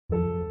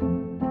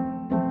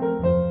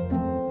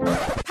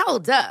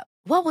Hold up.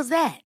 What was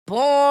that?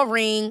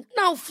 Boring.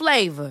 No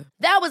flavor.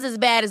 That was as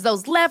bad as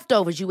those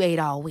leftovers you ate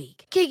all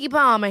week. Keke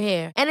Palmer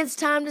here, and it's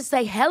time to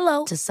say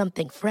hello to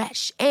something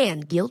fresh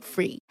and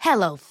guilt-free.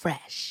 Hello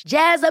Fresh.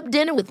 Jazz up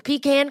dinner with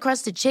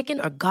pecan-crusted chicken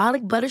or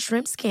garlic butter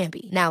shrimp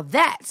scampi. Now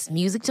that's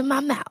music to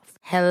my mouth.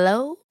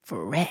 Hello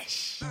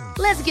Fresh.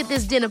 Let's get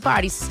this dinner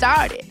party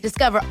started.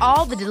 Discover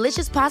all the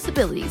delicious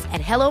possibilities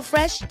at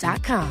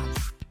hellofresh.com.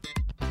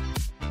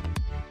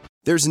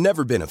 There's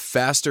never been a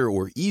faster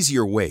or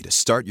easier way to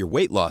start your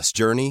weight loss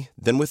journey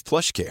than with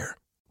PlushCare.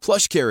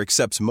 PlushCare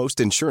accepts most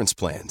insurance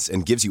plans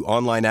and gives you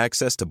online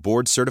access to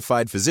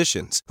board-certified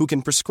physicians who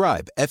can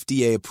prescribe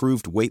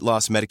FDA-approved weight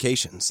loss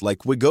medications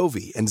like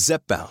Wegovy and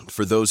Zepbound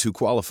for those who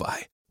qualify.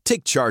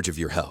 Take charge of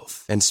your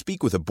health and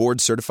speak with a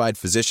board-certified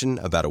physician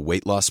about a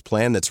weight loss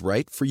plan that's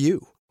right for you.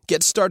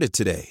 Get started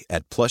today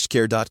at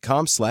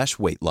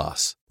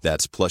plushcare.com/weightloss.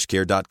 That's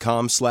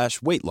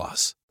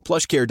plushcare.com/weightloss.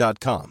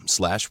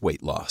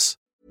 plushcare.com/weightloss.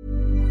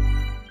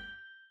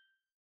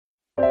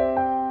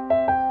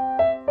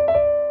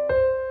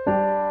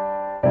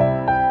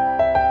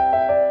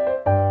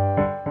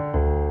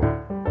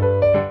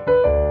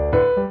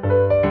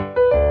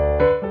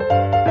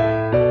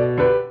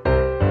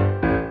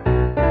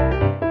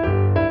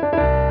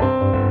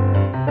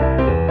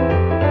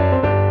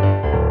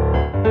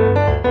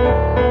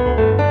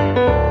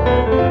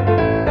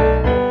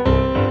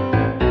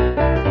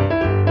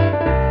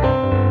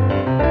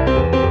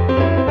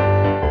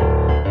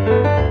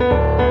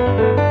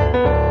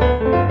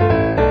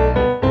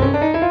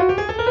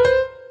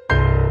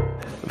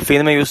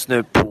 Befinner mig just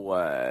nu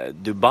på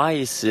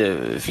Dubais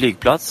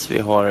flygplats. Vi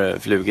har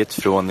flugit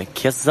från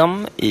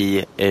Qeshm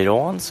i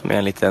Iran, som är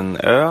en liten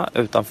ö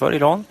utanför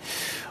Iran.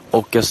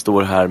 Och jag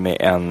står här med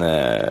en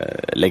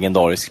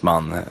legendarisk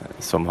man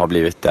som har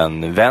blivit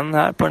en vän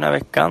här på den här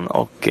veckan.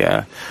 Och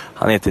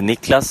han heter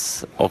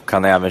Niklas och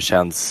han är även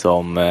känd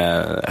som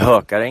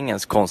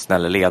Hökarängens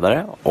konstnärliga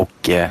ledare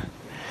och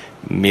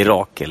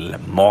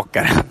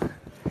mirakelmakaren.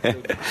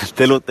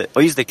 Det låter...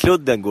 Och just det,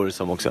 Kludden går det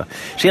som också.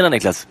 Tjena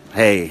Niklas.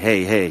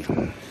 Hej.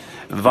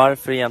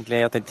 Varför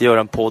egentligen jag tänkte göra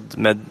en podd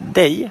med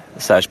dig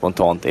så här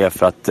spontant är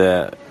för att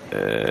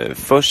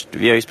först,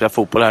 vi har ju spelat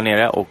fotboll här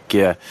nere och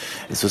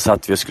så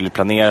satt vi och skulle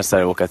planera så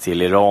här, åka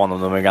till Iran och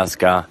de är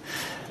ganska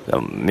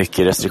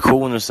mycket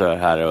restriktioner så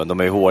här och de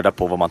är ju hårda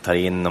på vad man tar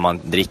in och man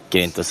dricker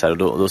inte och så här, och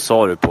då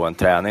sa du på en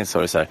träning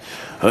så så här: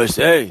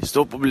 hej,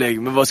 stopp och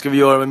belägg, men vad ska vi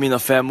göra med mina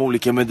 5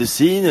 olika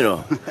mediciner då?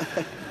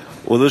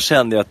 Och då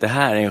kände jag att det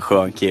här är en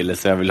skön kille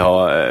som jag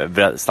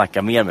vill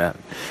snacka mer med.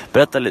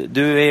 Berätta,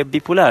 du är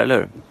bipolär, eller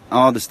hur?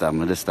 Ja, det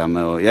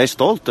stämmer. Och jag är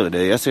stolt över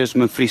det. Jag ser det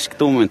som en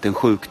friskdom och inte en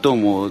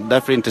sjukdom. Och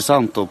därför är det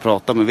intressant att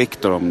prata med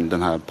Viktor om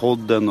den här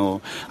podden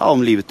och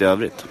om livet i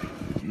övrigt.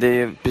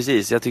 Det är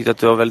precis, jag tyckte att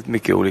du har väldigt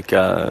mycket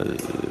olika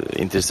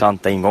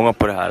intressanta ingångar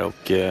på det här.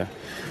 Och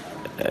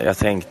jag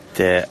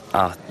tänkte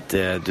att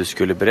du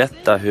skulle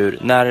berätta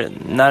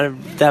när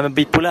det här med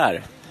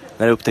bipolär,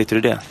 när upptäckte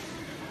du det?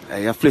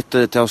 Jag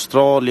flyttade till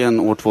Australien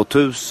år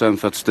 2000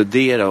 för att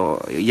studera.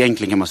 Och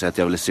egentligen kan man säga att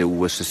jag ville se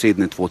OS i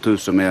Sydney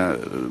 2000, men jag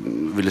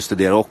ville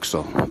studera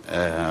också.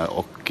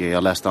 Och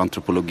jag läste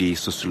antropologi,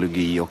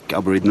 sociologi och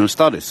aboriginal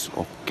studies.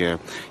 Och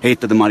jag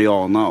hittade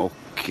Mariana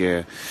och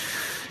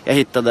jag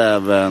hittade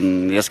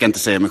även, jag ska inte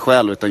säga mig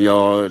själv, utan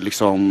jag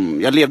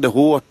levde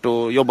hårt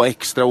och jobbade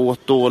extra,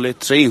 åt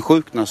dåligt. Så jag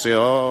insjuknade, så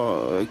jag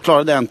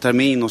klarade en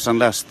termin och sen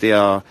läste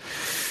jag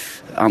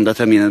andra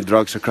terminen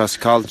Drugs Across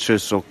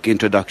Cultures och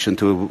Introduction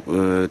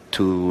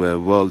to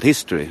World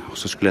History. Och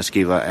så skulle jag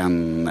skriva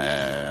en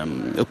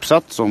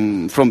uppsats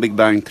om från Big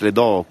Bang till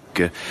idag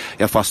och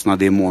jag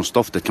fastnade i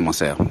månstoftet, kan man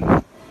säga.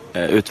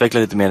 Utveckla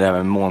lite mer det här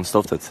med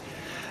månstoftet.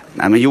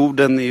 Nej, men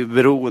jorden är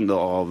beroende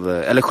av,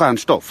 eller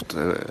stjärnstoft.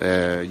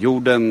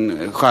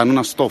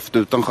 Stjärnornas stoft,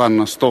 utan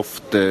stjärnornas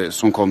stoft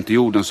som kom till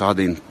jorden så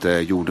hade inte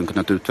jorden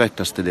kunnat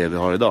utvecklas till det vi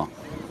har idag.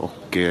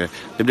 Och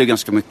det blev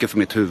ganska mycket för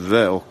mitt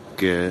huvud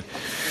och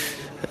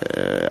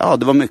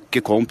det var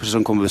mycket kompisar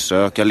som kom på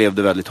besök. Jag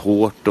levde väldigt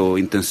hårt och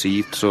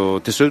intensivt. Så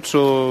till slut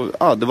så,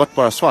 det var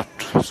bara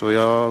svart. Så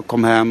jag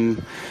kom hem,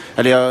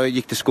 eller jag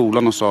gick till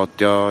skolan och sa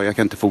att jag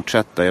kan inte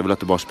fortsätta. Jag vill ha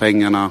tillbaka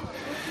pengarna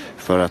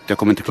för att jag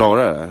kommer inte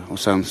klara det. Och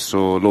sen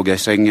så låg jag i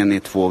sängen i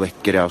 2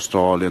 veckor i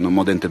Australien och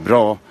mådde inte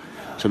bra.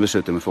 Så jag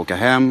beslutade mig för att åka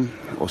hem.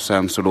 Och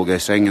sen så låg jag i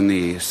sängen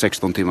i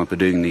 16 timmar per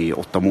dygn i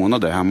 8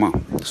 månader hemma.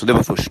 Så det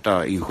var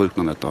första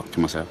insjuknandet då,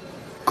 kan man säga.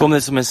 Kom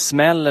det som en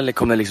smäll eller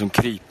kom det liksom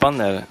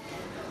krypande?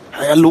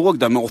 Jag låg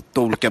där med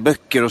 8 olika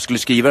böcker och skulle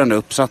skriva den där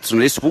uppsatsen.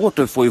 Det är svårt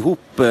att få ihop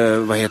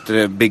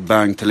Big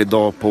Bang till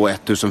idag på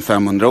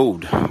 1500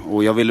 ord.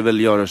 Och jag ville väl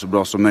göra det så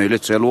bra som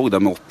möjligt. Så jag låg där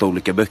med 8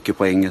 olika böcker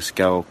på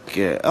engelska. Och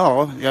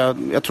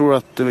jag tror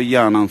att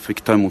hjärnan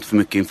fick ta emot för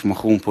mycket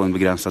information på en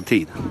begränsad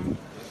tid.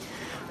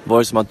 Var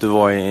det som att du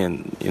var i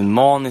en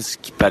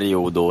manisk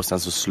period och sen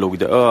så slog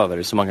det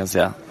över, som man kan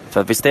säga?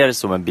 För visst är det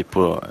så med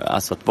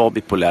att vara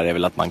bipolär är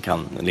väl att man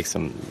kan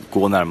liksom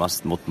gå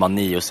närmast mot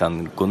mani och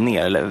sen gå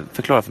ner? Eller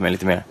förklara för mig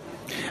lite mer.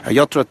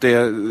 Jag tror att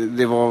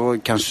det var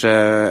kanske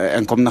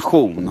en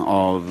kombination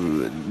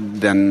av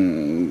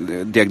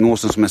den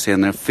diagnosen som jag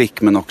senare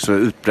fick, men också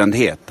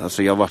utbrändhet.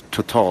 Alltså jag var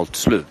totalt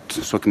slut,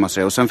 så kan man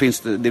säga. Och sen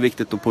finns det är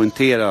viktigt att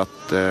poängtera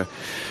att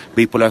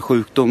bipolär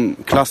sjukdom,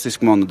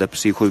 klassisk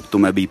manodepressiv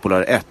sjukdom är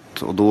bipolar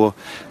 1. Och då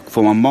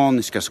får man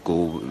maniska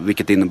skov,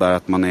 vilket innebär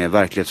att man är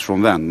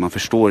verklighetsfrånvänd. Man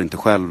förstår inte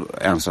själv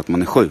ens att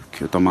man är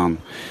sjuk, utan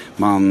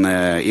man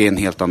är i en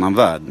helt annan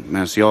värld.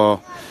 Medan jag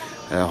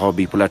har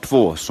bipolär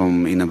 2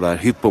 som innebär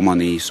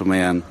hypomani, som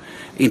är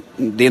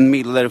det är en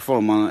mildare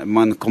form.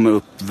 Man kommer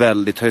upp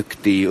väldigt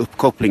högt i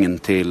uppkopplingen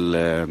till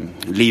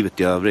livet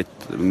i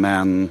övrigt,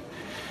 men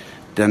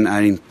den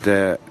är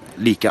inte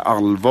lika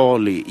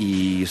allvarlig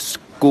i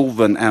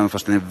skoven, även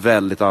fast den är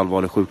väldigt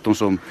allvarlig sjukdom.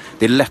 Som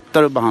det är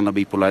lättare att behandla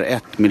bipolär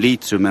 1 med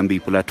litium än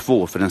bipolär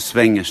 2, för den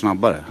svänger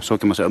snabbare, så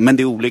kan man säga. Men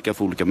det är olika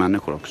för olika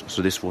människor också,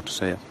 så det är svårt att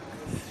säga.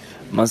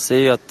 Man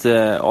säger ju att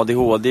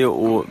ADHD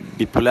och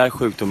bipolär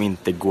sjukdom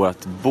inte går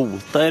att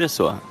bota, är det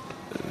så?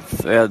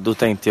 Då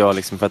tänkte jag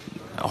liksom, för att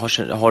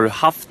har du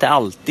haft det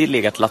alltid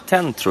legat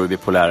latent, tror du,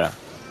 bipolära?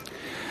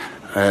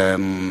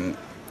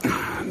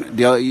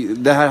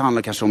 Det här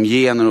handlar kanske om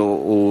gener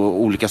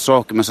och olika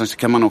saker, men sen så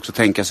kan man också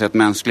tänka sig att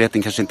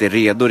mänskligheten kanske inte är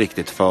redo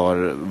riktigt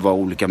för vad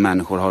olika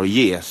människor har att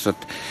ge. Så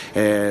att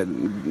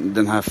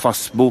den här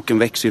fastboken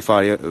växer ju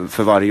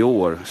för varje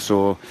år,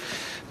 så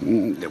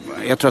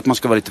jag tror att man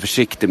ska vara lite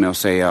försiktig med att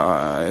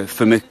säga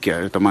för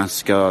mycket, utan man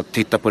ska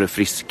titta på det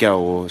friska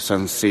och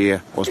sen se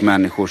oss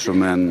människor som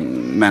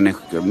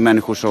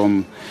människor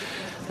som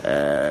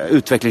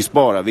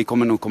utvecklingsbara. Vi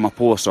kommer nog komma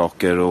på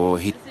saker och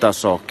hitta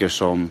saker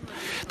som...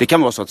 Det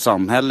kan vara så att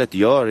samhället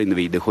gör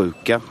individer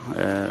sjuka,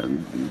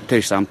 till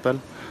exempel.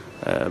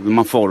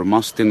 Man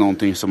formas till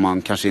någonting som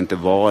man kanske inte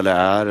var eller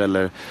är,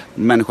 eller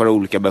människor har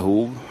olika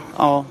behov.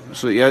 Ja,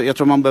 så jag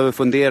tror man behöver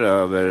fundera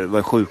över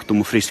vad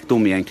sjukdom och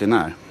friskdom egentligen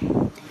är.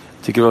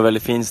 Tycker det var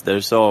väldigt fint där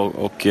du sa,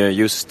 och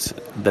just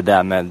det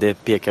där med,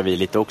 det pekar vi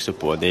lite också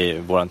på.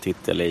 Våran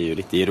titel är ju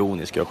lite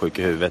ironisk, jag är sjuk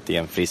i huvudet i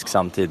en frisk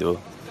samtid, och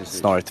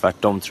snarare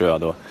tvärtom tror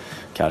jag då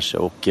kanske.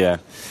 Och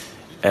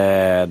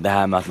det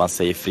här med att man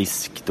säger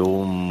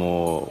friskdom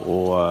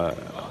och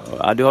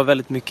du har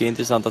väldigt mycket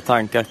intressanta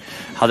tankar.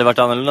 Hade det varit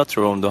annorlunda,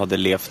 tror du, om du hade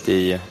levt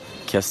i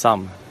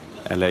Kassam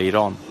eller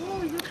Iran?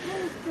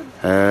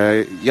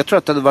 Jag tror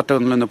att det hade varit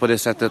annorlunda på det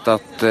sättet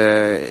att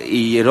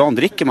i Iran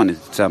dricker man till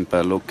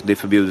exempel, och det är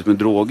förbjudet med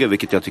droger,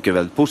 vilket jag tycker är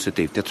väldigt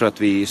positivt. Jag tror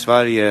att vi i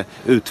Sverige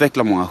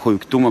utvecklar många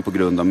sjukdomar på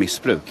grund av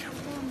missbruk.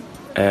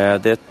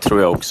 Det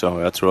tror jag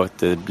också. Jag tror att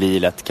det blir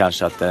lätt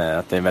kanske att det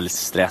är en väldigt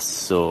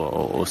stress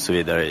och så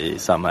vidare i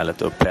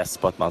samhället, och press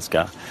på att man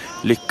ska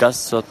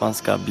lyckas och att man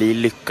ska bli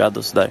lyckad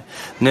och sådär.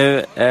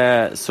 Nu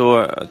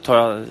så tar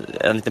jag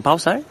en liten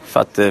paus här, för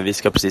att vi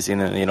ska precis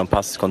in genom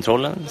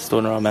passkontrollen. Det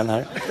står några män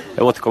här.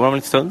 Jag återkommer om en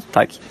liten stund.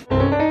 Tack.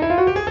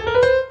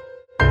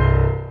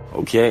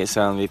 Okej,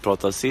 sen vi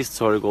pratade sist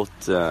så har det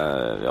gått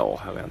jag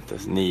vet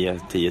inte,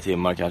 9-10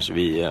 timmar kanske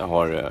vi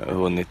har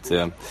hunnit.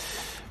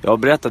 Jag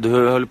berättade,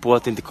 du höll på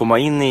att inte komma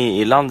in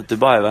i landet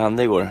Dubai. Vad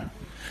hände igår?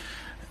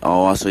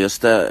 Ja, alltså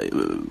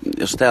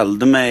jag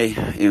ställde mig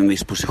i en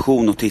viss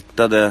position och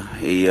tittade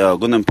i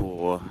ögonen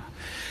på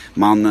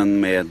mannen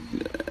med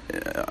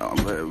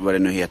vad det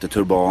nu heter,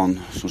 turban,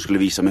 som skulle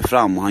visa mig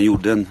fram. Och han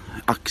gjorde en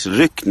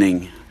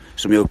axelryckning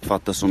som jag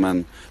uppfattade som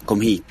en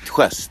kom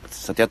hit-gest.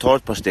 Så att jag tar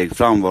ett par steg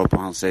fram, varpå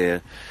han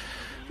säger: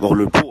 vad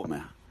håller du på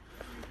med?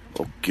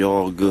 Och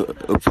jag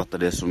uppfattar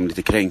det som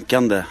lite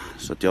kränkande,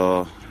 så att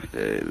jag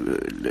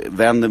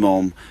vänder mig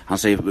om. Han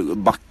säger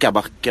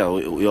backa,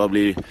 och jag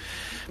blir...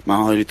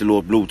 Man har lite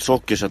lågt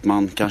blodsocker, så att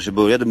man kanske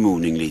började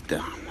mooning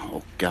lite.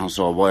 Och han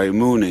sa: vad är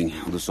mooning?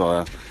 Och då sa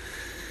jag: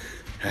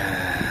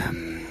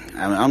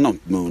 I'm not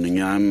mooning,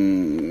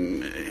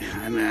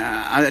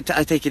 I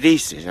take it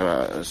easy.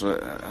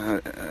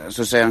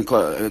 Så säger han: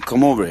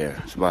 come over here.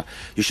 Så bara: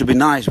 you should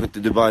be nice with the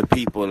Dubai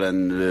people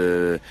and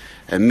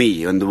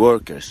me and the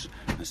workers.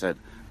 I said: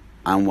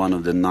 I'm one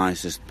of the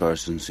nicest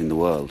persons in the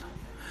world.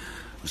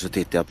 Och så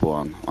tittade jag på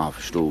han och han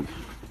förstod.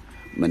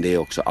 Men det är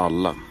också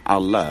alla.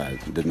 Alla är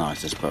the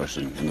nicest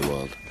person in the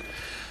world.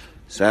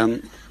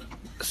 Sen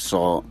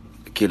sa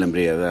killen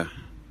bredvid: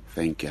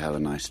 thank you, have a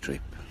nice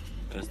trip.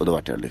 Och då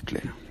var jag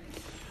lycklig.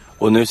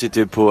 Och nu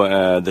sitter vi på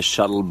the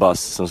shuttle bus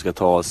som ska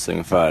ta oss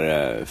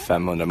ungefär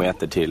 500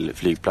 meter till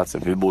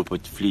flygplatsen. För vi bor på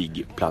ett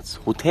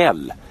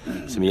flygplatshotell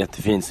som är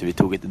jättefint. Så vi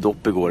tog ett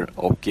dopp igår.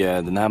 Och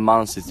den här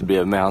mannen sitter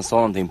bredvid mig. Han sa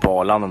någonting på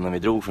Arlanda när vi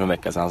drog för en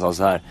vecka sedan. Han sa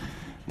så här: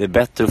 det är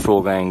bättre att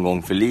fråga en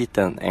gång för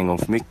lite än en gång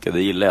för mycket.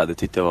 Det gillar jag, det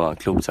tyckte jag var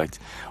klokt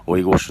sagt. Och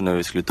igår så när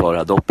vi skulle ta det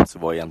här doppet så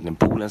var egentligen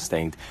poolen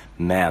stängd.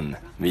 Men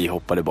vi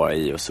hoppade bara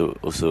i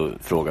och så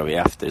frågade vi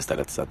efter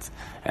istället. Så att,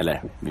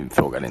 eller vi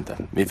frågade inte.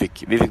 Vi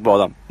fick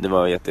bada, det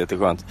var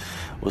jätteskönt.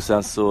 Och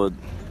sen så,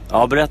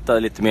 ja, berätta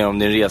lite mer om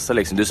din resa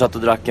liksom. Du satt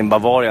och drack en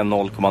Bavaria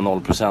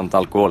 0,0%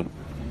 alkohol.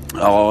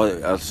 Ja,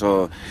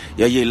 alltså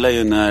jag gillar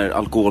ju när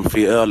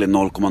alkoholfri öl är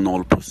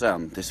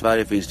 0,0%. I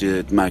Sverige finns det ju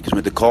ett märke som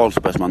heter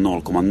Carlsberg som har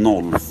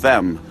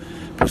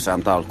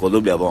 0,05% alkohol.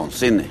 Då blir jag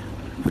vansinnig.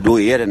 För då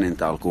är den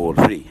inte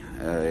alkoholfri,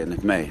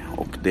 enligt mig.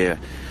 Och det är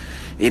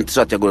inte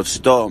så att jag går och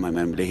stör mig,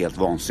 men det är helt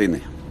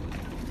vansinnig.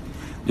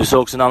 Du sa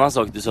också en annan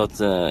sak. Du sa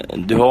att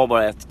du har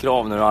bara ett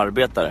krav när du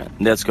arbetar.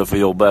 Det är att du ska få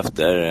jobba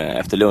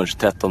efter lunch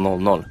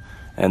 13.00.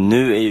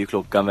 Nu är ju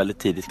klockan väldigt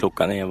tidigt.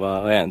 Klockan är,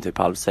 vad är den? Typ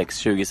 5:30,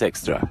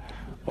 26 tror jag.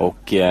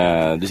 Och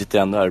du sitter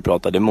ändå här och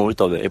pratar. Det är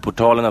modigt av det. Är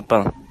portalen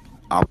öppen?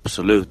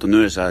 Absolut, och nu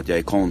är det så här att jag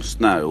är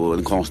konstnär och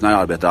en konstnär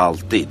arbetar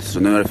alltid. Så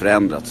nu har det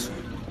förändrats.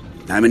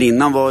 Nej, men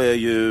innan var jag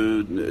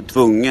ju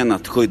tvungen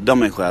att skydda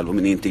mig själv och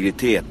min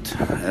integritet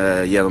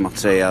genom att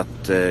säga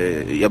att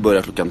jag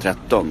börjar klockan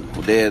 13.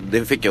 Och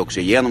det fick jag också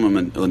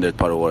igenom under ett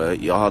par år.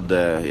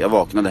 Jag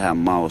vaknade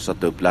hemma och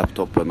satte upp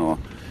laptopen och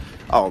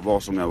var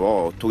som jag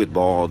var. Tog ett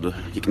bad,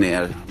 gick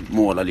ner,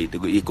 målade lite,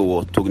 gick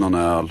åt, tog någon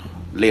öl.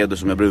 Levde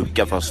som jag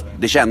brukar, fast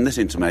det kändes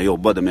inte som jag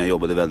jobbade, men jag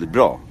jobbade väldigt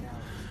bra.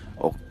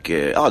 Och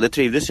det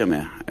trivdes jag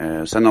med.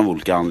 Sen av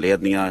olika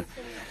anledningar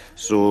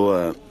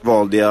så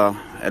valde jag,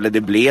 eller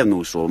det blev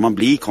nog så, man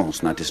blir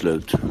konstnär till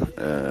slut.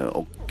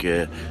 Och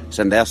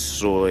sen dess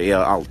så är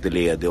jag alltid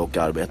ledig och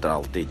arbetar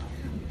alltid.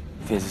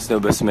 Det finns en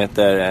snubbe som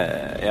heter,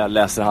 jag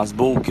läser hans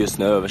bok just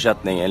nu,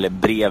 översättning, eller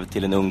brev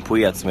till en ung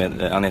poet,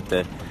 han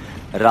heter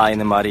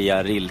Rainer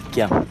Maria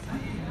Rilke.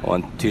 Och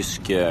en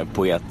tysk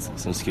poet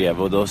som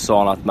skrev, och då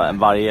sa han att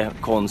varje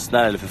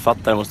konstnär eller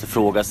författare måste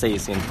fråga sig i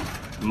sin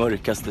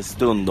mörkaste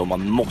stund om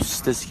man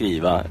måste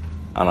skriva,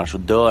 annars så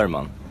dör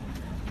man.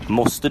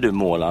 Måste du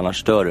måla,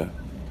 annars dör du?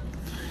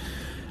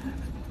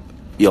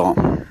 Ja.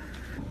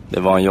 Det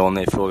var en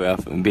Johnny-fråga.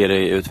 Jag ber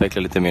dig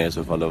utveckla lite mer i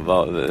så fall.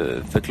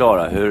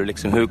 Förklara,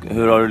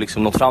 hur har du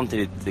liksom nått fram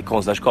till ditt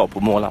konstnärskap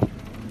och måla?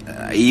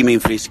 I min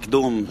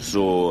friskdom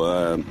så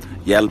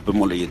hjälper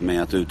måleriet mig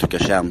att uttrycka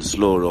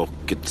känslor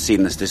och ett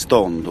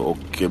sinnestillstånd.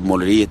 Och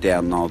måleriet är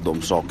en av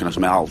de sakerna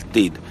som jag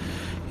alltid...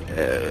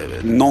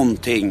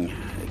 någonting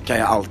kan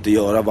jag alltid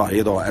göra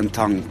varje dag. En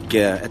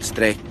tanke, ett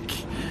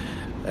streck,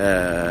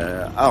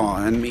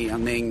 en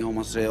mening.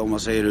 Om man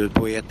säger ur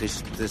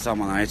poetiskt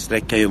sammanhang. Ett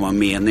streck kan ju vara en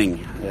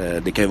mening.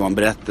 Det kan ju vara en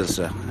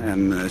berättelse.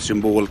 En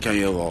symbol kan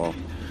ju vara...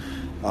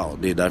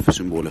 det är därför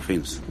symboler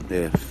finns.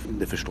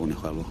 Det förstår ni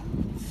själva.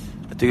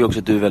 Jag tycker också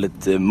att du är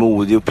väldigt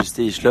modig och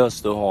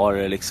prestigelös. Du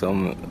har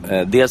liksom...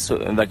 dels så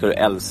verkar du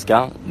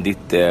älska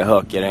ditt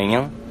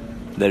Hökarängen.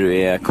 Där du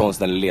är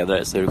konstnärlig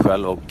ledare, säger du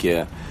själv. Och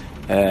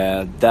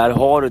där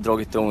har du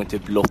dragit igång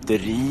typ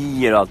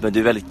lotterier och allt. Men du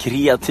är väldigt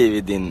kreativ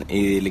i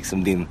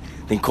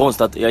din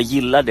konst. Jag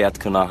gillar det, att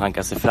kunna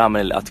hanka sig fram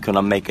eller att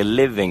kunna make a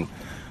living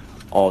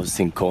av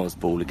sin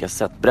konst på olika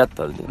sätt.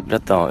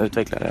 Berätta,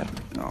 utveckla det.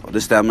 Ja,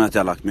 det stämmer att jag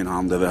har lagt min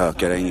hand över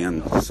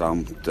Hökarängen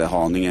samt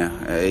Haninge.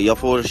 Jag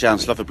får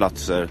känsla för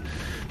platser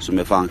som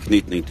jag får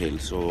anknytning till.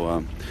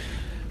 Så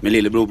min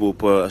lillebror bor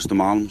på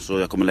Östermalm, så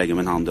jag kommer lägga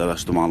min hand över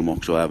Östermalm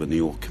också, och även New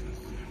York.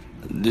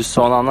 Du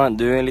sa en annan,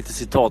 du är en lite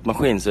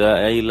citatmaskin, så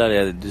jag gillar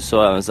det. Du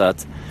sa även så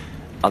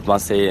att man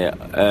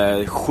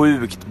säger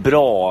sjukt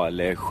bra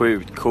eller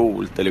sjukt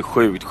coolt eller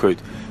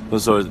sjukt.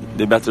 Och så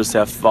det är bättre att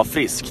säga var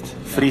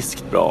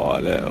friskt bra,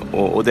 eller,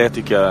 och det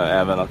tycker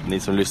jag även att ni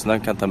som lyssnar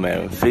kan ta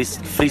med.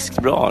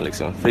 Friskt bra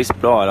liksom.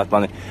 Friskt bra,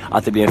 eller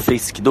att det blir en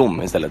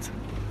friskdom istället.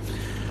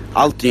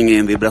 Allting är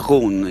en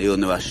vibration i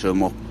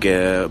universum, och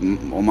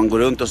om man går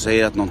runt och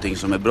säger att någonting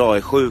som är bra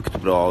är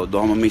sjukt bra, då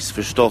har man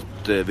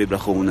missförstått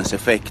vibrationens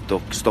effekt.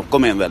 Och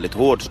Stockholm är en väldigt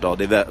hård stad.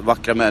 Det är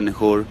vackra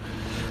människor.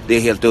 Det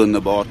är helt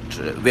underbart.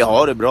 Vi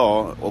har det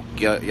bra,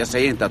 och jag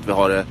säger inte att vi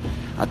har det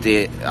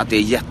att det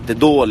är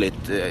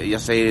jättedåligt.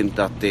 Jag säger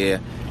inte att det är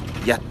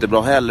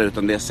jättebra heller,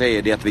 utan det jag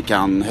säger är att vi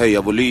kan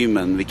höja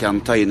volymen. Vi kan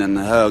ta in en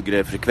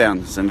högre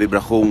frekvens, en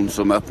vibration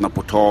som öppnar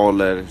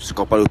portaler,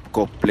 skapar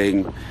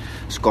uppkoppling,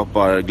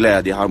 skapar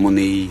glädje,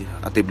 harmoni,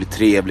 att det blir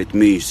trevligt,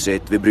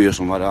 mysigt, vi bryr oss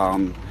om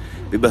varann.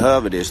 Vi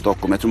behöver det i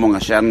Stockholm. Jag tror många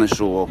känner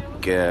så,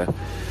 och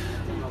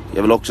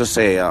jag vill också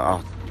säga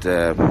att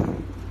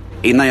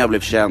innan jag blev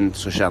känd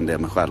så kände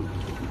jag mig själv.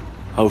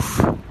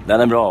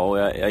 Den är bra, och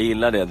jag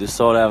gillar det. Du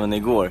sa det även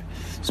igår,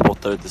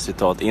 spottade ut ett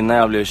citat. Innan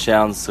jag blev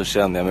känd så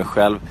kände jag mig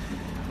själv.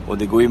 Och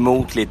det går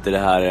emot lite det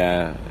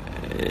här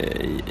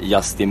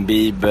Justin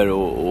Bieber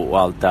och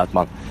allt det att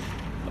man...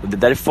 Och det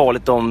där är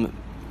farligt. Om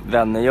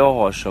vänner jag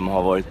har som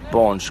har varit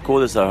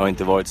barnskådisar har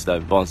inte varit så där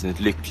vansinnigt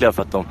lyckliga,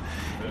 för att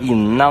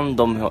innan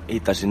de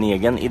hittar sin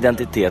egen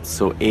identitet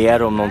så är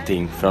de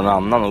någonting från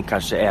annan. Och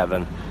kanske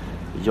även...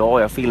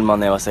 jag filmade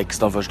när jag var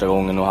 16 första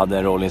gången och hade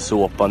en roll i en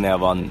såpa när jag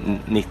var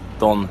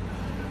 19.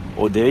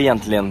 Och det är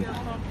egentligen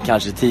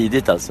kanske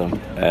tidigt alltså.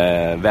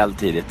 Väl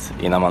tidigt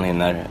innan man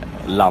hinner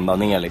landa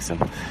ner liksom.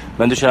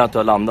 Men du känner att du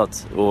har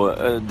landat. Och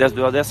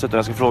dessutom,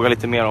 jag ska fråga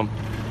lite mer om...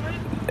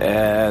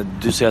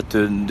 du säger att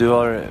du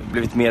har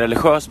blivit mer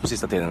religiös på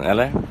sista tiden,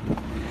 eller?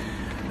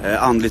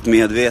 Andligt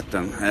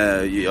medveten.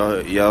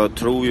 Jag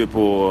tror ju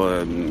på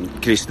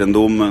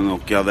kristendomen,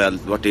 och jag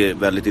har varit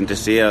väldigt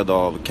intresserad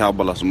av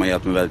kabbala som har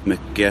hjälpt mig väldigt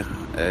mycket.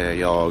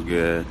 Jag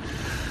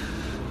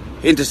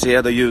Jag är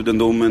intresserad av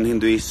judendomen,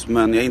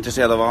 hinduismen. Jag är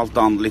intresserad av allt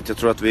andligt. Jag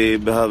tror att vi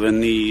behöver en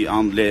ny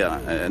andlig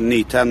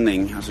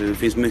nytändning. Alltså, det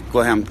finns mycket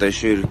att hämta i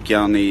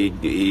kyrkan,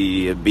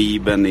 i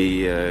Bibeln,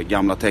 i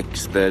gamla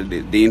texter.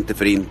 Det är inte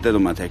för inte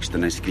de här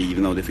texterna är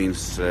skrivna. Och det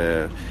finns,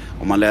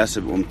 om man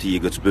läser om 10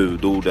 Guds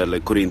budord eller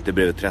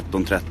Korinthierbrevet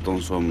 13:13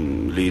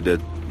 som lyder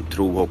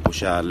tro, hopp och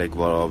kärlek,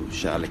 varav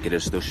kärlek är det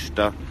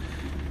största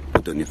på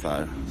ett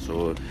ungefär.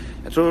 Så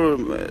jag tror,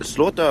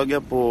 slå ett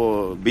öga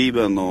på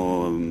Bibeln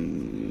och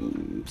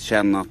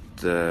känna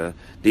att det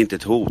är inte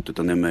ett hot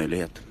utan det är en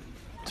möjlighet.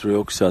 Jag tror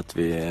också att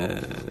vi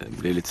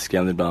blir lite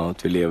skrämda ibland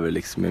att vi lever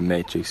liksom i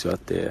Matrix och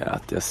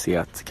att jag ser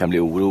att det kan bli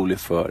orolig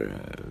för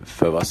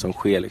vad som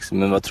sker liksom.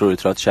 Men vad tror du?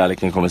 Tror du att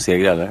kärleken kommer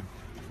segra eller?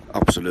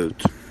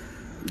 Absolut.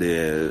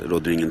 Det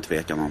råder ingen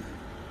tvekan om.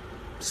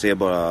 Se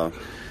bara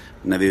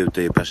när vi är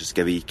ute i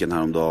Persiska viken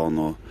häromdagen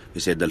och vi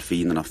ser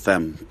delfinerna,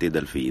 50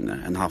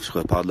 delfiner. En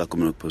havssjöpaddla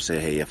kommer upp och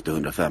säger hej efter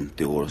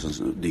 150 år och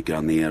sen dyker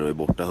han ner och är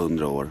borta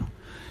 100 år.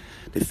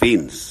 Det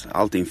finns,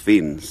 allting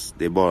finns.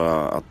 Det är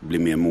bara att bli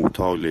mer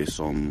mottaglig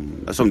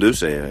som du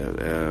säger.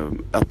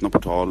 Öppna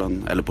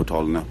portalen eller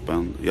portalen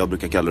öppen. Jag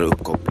brukar kalla det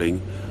uppkoppling.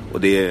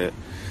 Och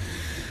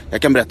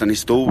jag kan berätta en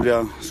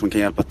historia som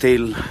kan hjälpa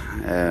till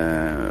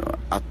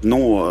att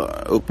nå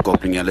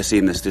uppkoppling eller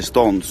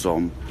sinnestillstånd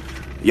som...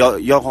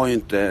 Jag har ju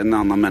inte en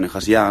annan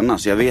människas hjärna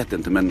så jag vet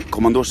inte. Men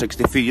Commodore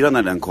 64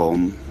 när den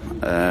kom...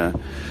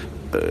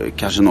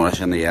 kanske några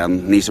känner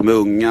igen. Ni som är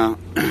unga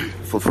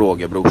får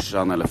fråga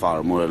brorsan eller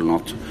farmor eller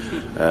något.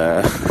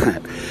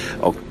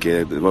 Och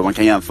man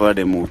kan jämföra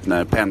det mot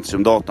när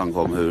Pentium-datan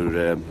kom.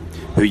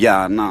 Hur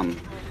hjärnan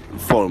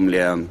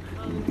formligen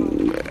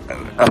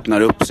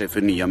öppnar upp sig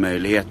för nya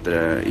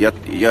möjligheter.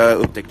 Jag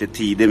upptäckte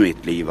tidigt i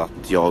mitt liv att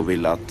jag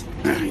ville att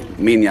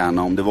min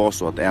hjärna, om det var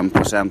så att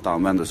 1%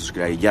 användes så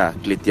skulle jag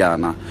jäkligt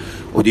gärna,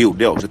 och det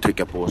gjorde jag också,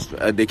 trycka på,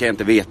 det kan jag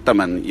inte veta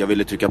men jag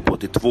ville trycka på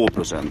till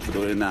 2% för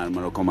då är det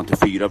närmare att komma till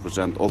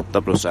 4%,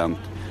 8%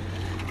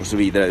 och så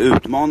vidare.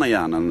 Utmana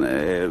hjärnan,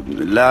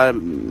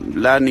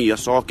 lär nya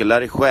saker, lär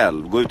dig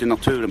själv, gå ut i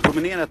naturen,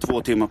 promenera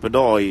 2 timmar per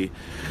dag i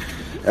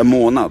en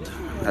månad.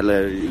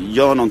 Eller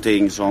gör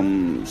någonting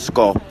som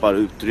skapar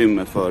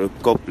utrymme för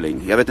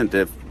uppkoppling. Jag vet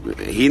inte,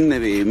 hinner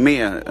vi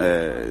med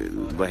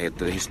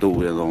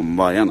historien om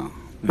vargarna?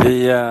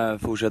 Vi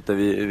fortsätter,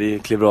 vi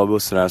kliver av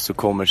bussen här så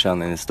kommer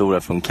sen en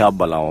historia från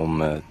Kabbala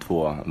om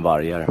 2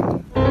 vargar.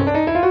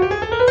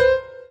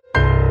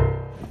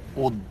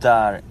 Och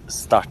där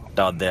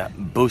startade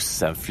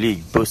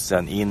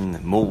flygbussen in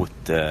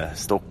mot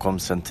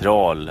Stockholms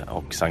central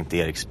och Sankt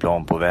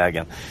Eriksplan på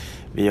vägen.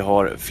 Vi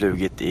har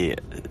flugit i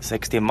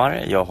 6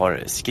 timmar. Jag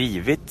har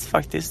skrivit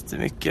faktiskt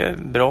mycket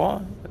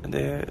bra.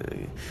 Det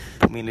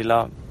på min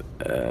lilla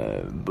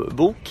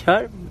bok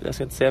här. Jag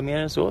ska inte säga mer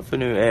än så. För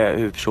nu är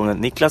huvudpersonen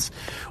Niklas.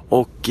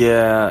 Och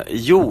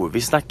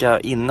vi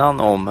snackade innan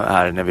om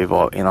här när vi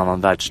var i en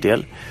annan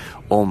världsdel.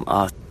 Om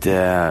att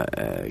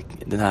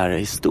den här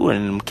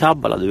historien om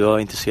Kabbala. Du har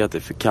intresserat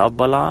dig för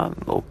Kabbala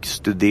och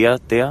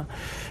studerat det.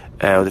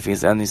 Och det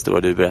finns en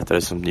historia du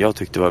berättade som jag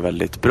tyckte var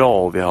väldigt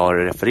bra. Och vi har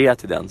refererat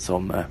till den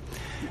som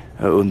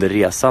under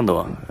resan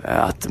då.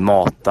 Att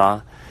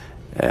mata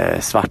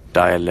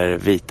svarta eller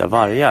vita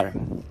vargar.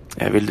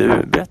 Vill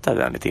du berätta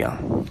den lite grann?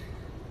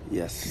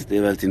 Yes, det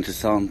är väldigt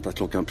intressant att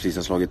klockan precis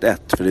har slagit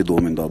 1. För det är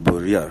då min dag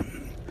börjar.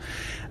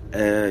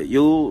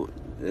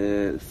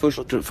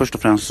 Först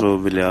och främst så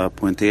vill jag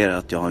poängtera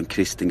att jag har en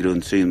kristen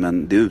grundsyn.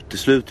 Men det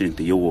utesluter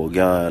inte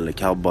yoga eller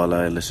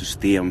kabbala eller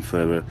system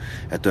för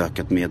ett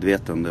ökat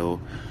medvetande. Och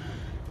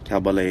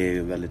kabbala är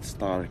ju väldigt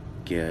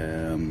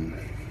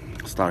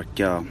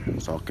starka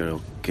saker.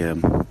 Och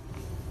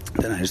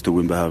den här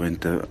historien behöver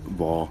inte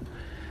vara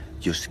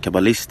just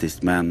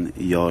kabbalistiskt. Men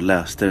jag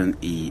läste den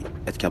i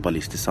ett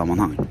kabbalistiskt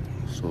sammanhang.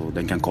 Så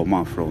den kan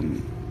komma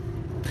från...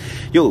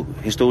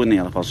 historien är i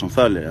alla fall som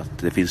följer att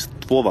det finns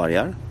 2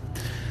 vargar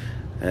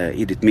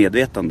i ditt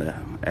medvetande.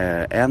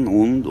 En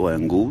ond och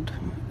en god.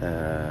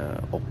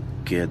 Och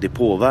det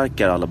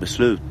påverkar alla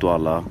beslut och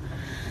alla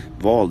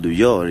val du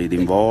gör i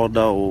din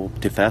vardag och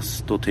till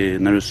fest och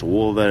till när du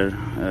sover.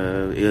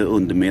 Är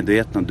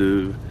undermedvetna.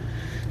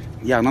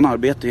 Hjärnan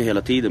arbetar ju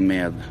hela tiden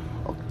med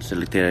att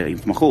selektera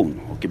information.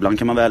 Och ibland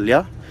kan man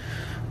välja.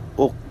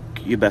 Och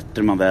ju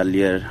bättre man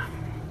väljer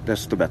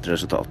desto bättre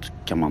resultat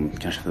kan man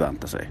kanske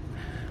förvänta sig.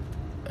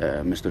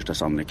 Med största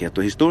sannolikhet.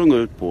 Och historien går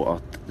ut på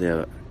att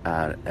det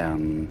är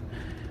en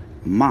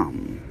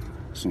man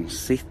som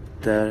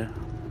sitter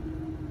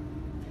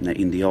när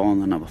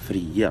indianerna var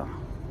fria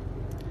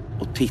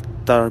och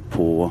tittar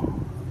på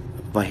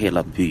vad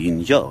hela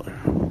byn gör.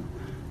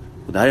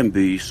 Och det här är en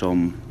by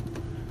som,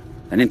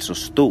 den är inte så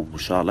stor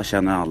så alla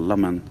känner alla,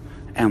 men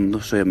ändå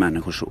så är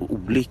människor så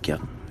olika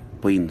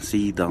på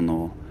insidan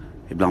och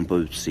ibland på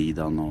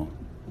utsidan. Och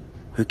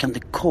hur kan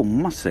det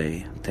komma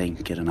sig,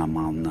 tänker den här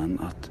mannen,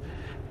 att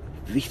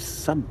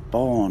vissa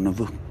barn och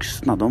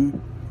vuxna, de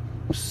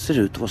ser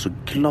ut att vara så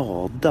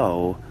glada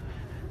och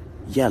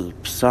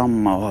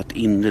hjälpsamma och har ett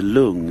inre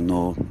lugn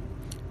och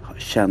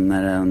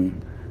känner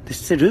det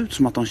ser ut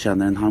som att de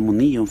känner en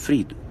harmoni och en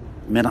frid,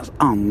 medan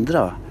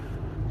andra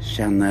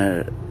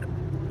känner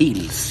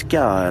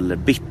ilska eller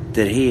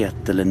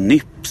bitterhet eller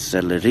nyps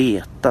eller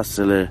retas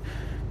eller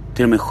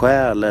till och med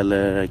skäl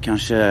eller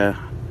kanske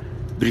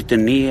bryter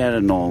ner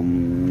någon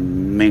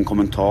med en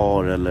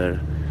kommentar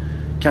eller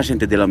kanske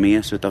inte delar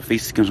med sig av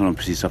fisken som de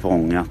precis har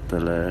fångat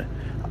eller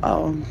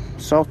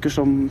saker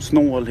som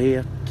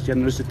snålhet,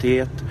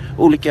 generositet,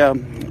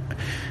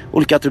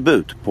 olika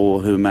attribut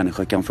på hur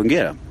människa kan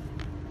fungera.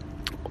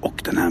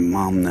 Och den här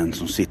mannen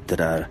som sitter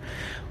där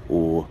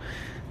och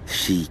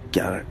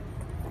kikar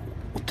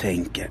och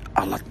tänker,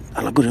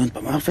 alla går runt på,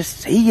 varför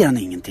säger han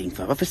ingenting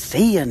för? Varför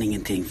säger han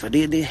ingenting för?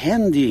 Det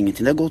händer ju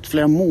ingenting. Det har gått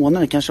flera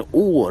månader, kanske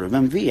år,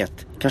 vem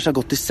vet? Kanske har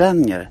gått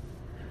decennier.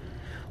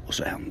 Och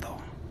så en dag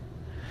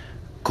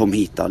kom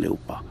hit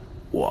allihopa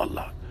och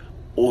alla.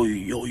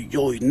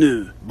 Oj,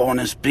 nu.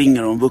 Barnen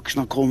springer och de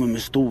vuxna kommer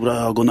med stora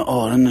ögon och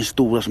öronen är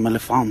stora som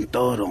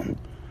elefantöron.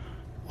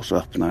 Och så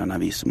öppnar den här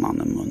vise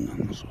mannen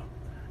munnen och så.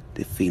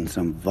 Det finns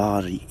en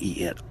varg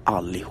i er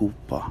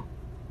allihopa.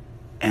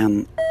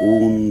 En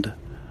ond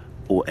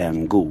och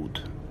en god.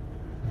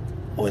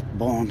 Och ett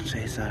barn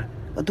säger så här,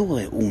 vadå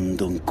är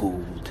ond och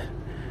god?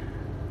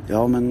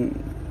 Ja men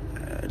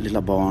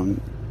lilla barn,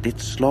 det är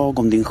ett slag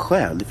om din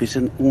själ. Det finns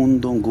en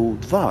ond och en god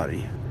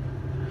varg.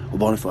 Och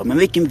barnen frågar, men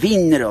vilken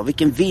vinner då?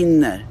 Vilken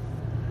vinner?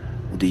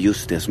 Och det är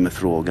just det som är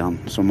frågan.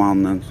 Så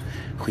mannen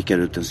skickar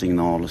ut en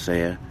signal och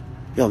säger,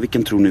 ja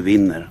vilken tror ni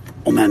vinner?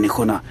 Och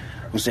människorna,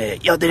 de säger,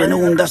 ja det är den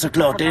onda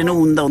såklart, det är den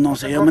onda. Och någon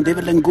säger, ja men det är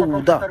väl den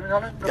goda.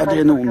 Ja det är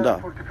den onda.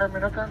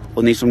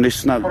 Och ni som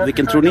lyssnar,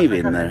 vilken tror ni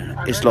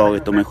vinner i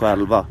slaget om er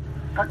själva?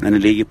 När ni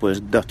ligger på er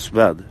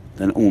dödsbädd,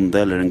 den onda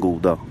eller den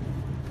goda?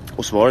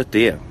 Och svaret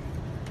är,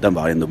 den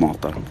vargen du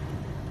matar.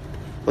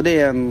 Och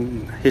det är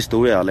en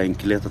historia i all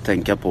enkelhet att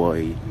tänka på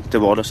till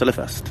vardags eller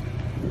fest.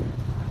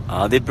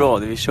 Ja, det är bra.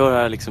 Vi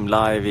kör här liksom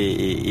live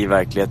i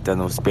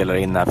verkligheten och spelar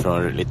in här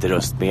från lite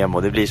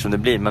röstmemo. Det blir som det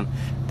blir, men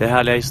det är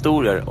härliga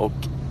historier. Och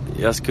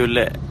jag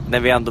skulle, när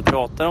vi ändå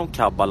pratar om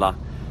Kabbala,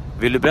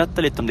 vill du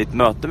berätta lite om ditt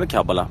möte med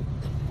Kabbala?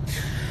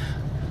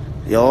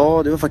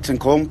 Ja, det var faktiskt en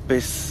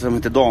kompis som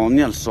heter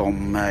Daniel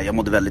som jag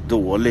mådde väldigt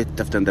dåligt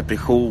efter en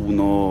depression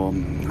och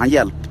han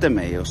hjälpte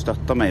mig och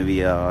stöttade mig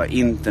via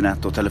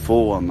internet och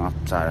telefon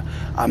att så här,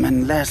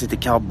 men läs lite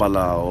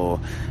Kabbala och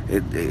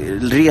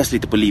res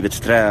lite på livets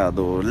träd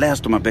och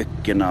läs de här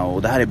böckerna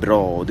och det här är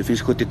bra och det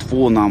finns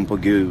 72 namn på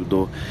Gud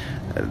och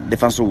det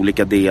fanns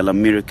olika delar,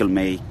 miracle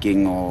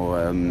making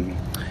och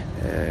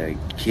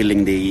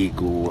killing the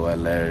ego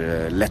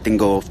eller letting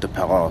go of the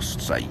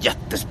past, så här,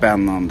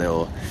 jättespännande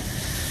och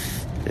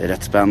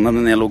rätt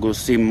spännande när jag låg och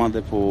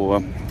simmade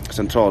på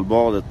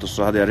centralbadet och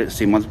så hade jag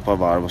simmat ett par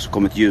varv och så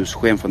kom ett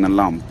ljussken från en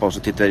lampa och så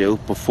tittade jag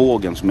upp på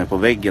fågeln som är på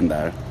väggen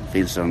där. Det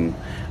finns en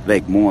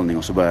väggmålning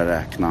och så började jag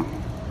räkna.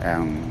 1,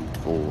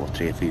 2,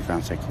 3, 4,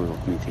 5, 6, 7, 8,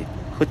 9, 10,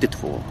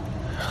 72.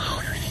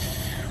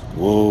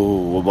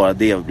 Wow, och bara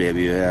det blev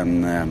ju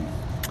en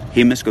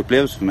himmelsk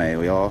upplevelse för mig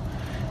och jag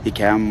gick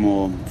hem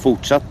och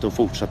fortsatte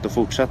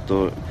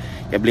och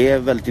jag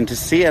blev väldigt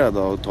intresserad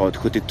av att ta ett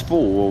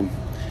 72 och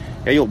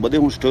jag jobbade i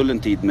Hornstull en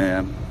tid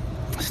med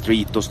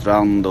street och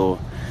strand och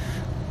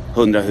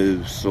 100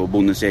 hus och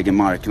bondens egen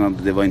marknad.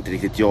 Det var inte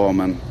riktigt jag,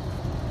 men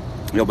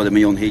jag jobbade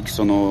med John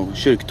Higgson och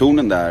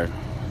kyrktornen där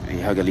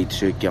i Höga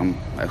Litkyrkan.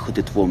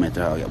 72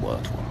 meter höga båda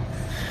två.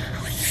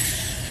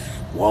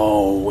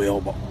 Wow,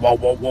 jag bara,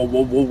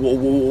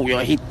 wow, jag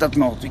har hittat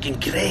något. Vilken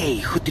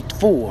grej,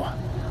 72.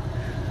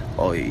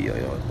 Oj.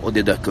 Och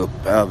det dök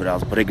upp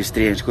överallt på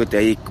registreringsskylt.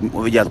 Jag gick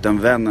och hjälpte en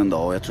vän en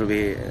dag och jag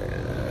tror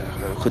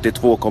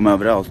 72 kom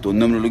överallt och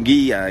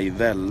numerologi är ju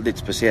väldigt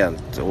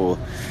speciellt och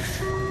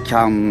det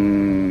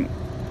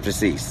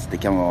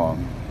kan vara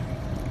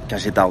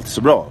kanske inte alltid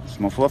så bra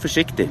så man får vara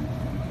försiktig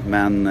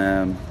men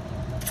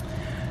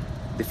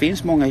det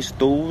finns många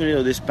historier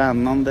och det är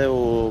spännande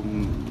och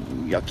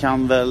jag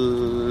kan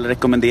väl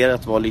rekommendera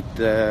att vara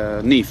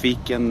lite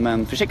nyfiken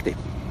men försiktig.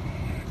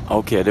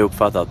 Okej, det är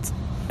uppfattat.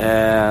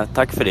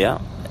 Tack för det.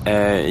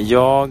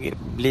 Jag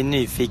blir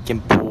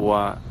nyfiken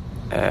på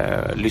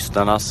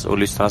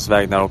lyssnarnas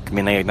vägnar och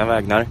mina egna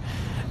vägnar.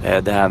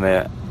 Det här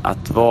med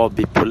att vara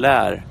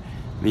bipolär.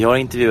 Vi har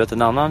intervjuat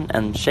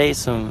en tjej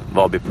som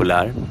var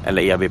bipolär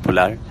eller är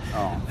bipolär.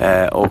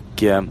 Ja.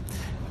 Och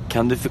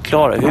kan du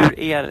förklara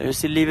hur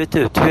ser livet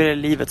ut? Hur är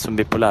livet som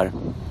bipolär?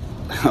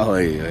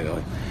 Oj.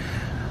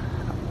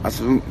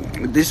 Alltså,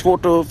 det är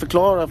svårt att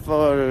förklara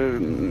för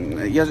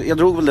jag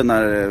drog väl den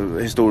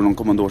här historien om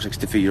Commodore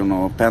 64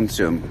 och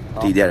Pentium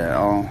tidigare.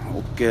 Ja.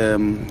 Och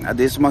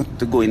det är som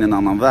att gå in i en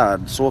annan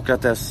värld.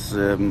 Sokrates,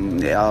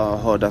 jag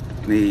hörde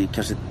att ni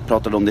kanske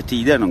pratade om det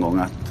tidigare någon gång.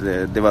 Att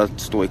det var att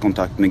stå i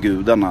kontakt med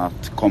gudarna.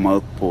 Att komma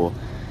upp på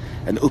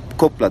en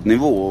uppkopplad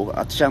nivå.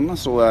 Att känna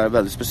så är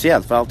väldigt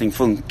speciellt för allting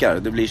funkar.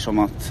 Det blir som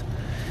att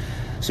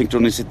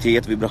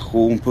synkronicitet,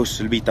 vibration,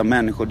 pusselbitar,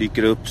 människor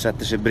dyker upp,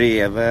 sätter sig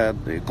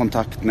bredvid,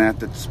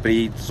 kontaktnätet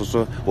sprids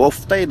och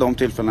ofta i de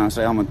tillfällena så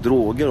har jag använt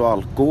droger och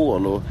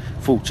alkohol och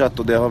fortsatt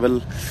och det har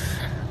väl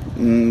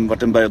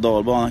varit en berg- och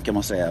dalbana kan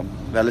man säga.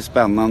 Väldigt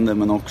spännande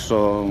men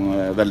också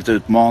väldigt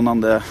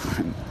utmanande.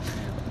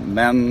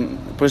 Men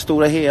på det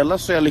stora hela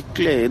så är jag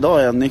lycklig.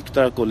 Idag är jag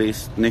nykter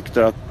alkoholist,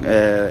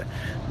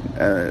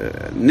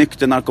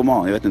 nykter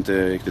narkoman. Jag vet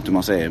inte riktigt hur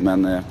man säger,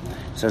 men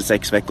sen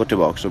 6 veckor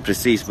tillbaka så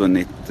precis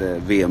vunnit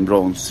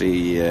VM-brons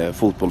i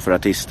fotboll för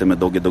artister med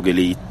Dogge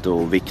Doggelit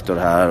och Viktor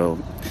här och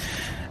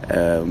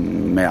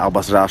med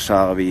Abbas Rasha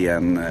har vi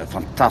en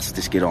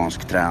fantastisk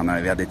iransk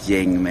tränare. Vi hade ett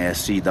gäng med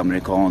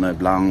sydamerikaner,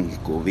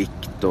 Blanco och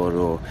Viktor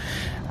och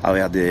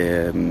vi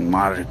hade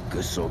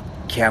Marcus och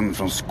Kem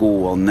från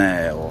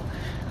Skåne och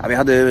vi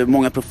hade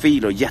många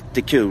profiler och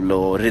jättekul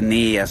och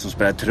René som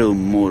spelade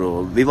trummor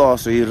och vi var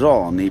alltså i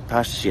Iran, i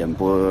Persien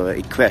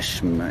i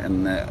Qeshm,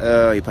 en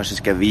ö i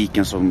Persiska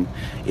viken som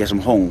är som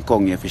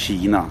Hongkong är för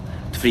Kina,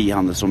 ett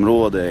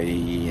frihandelsområde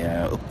i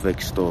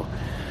uppväxt och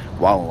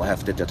wow, vad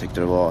häftigt jag tyckte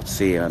det var att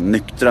se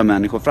nyktra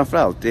människor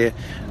framförallt.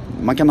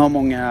 Man kan ha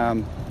många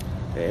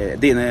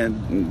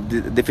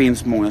det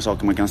finns många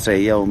saker man kan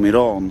säga om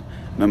Iran,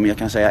 men jag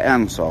kan säga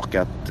en sak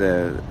att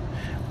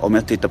om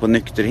jag tittar på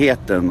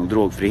nykterheten och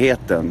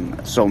drogfriheten,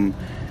 som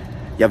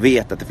jag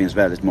vet att det finns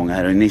väldigt många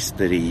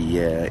heroinister i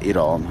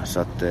Iran, så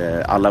att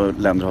alla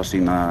länder har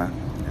sina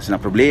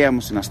problem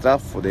och sina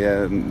straff och det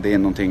är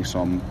någonting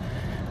som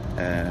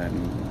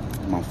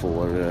man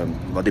får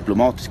vara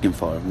diplomatisk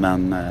inför.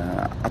 Men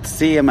att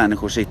se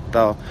människor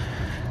sitta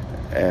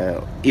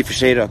i och för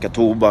sig röka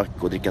tobak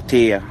och dricka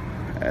te,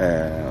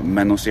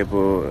 men att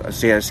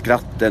se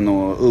skratten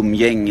och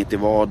umgänget i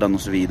vardagen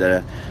och så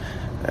vidare,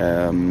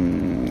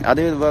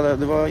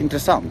 det var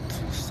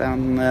intressant.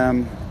 Sen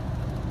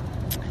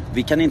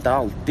vi kan inte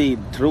alltid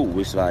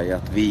tro i Sverige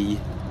att vi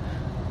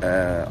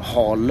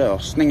har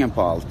lösningen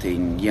på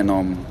allting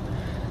genom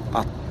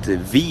att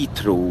vi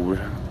tror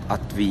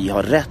att vi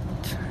har rätt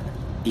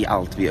i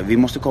allt vi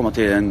måste komma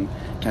till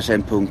kanske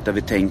en punkt där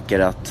vi tänker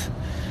att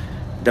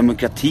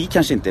demokrati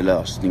kanske inte är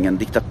lösningen,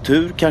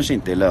 diktatur kanske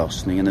inte är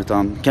lösningen,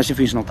 utan kanske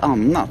finns något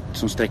annat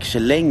som sträcker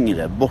sig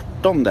längre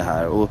bortom det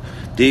här, och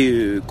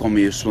det kommer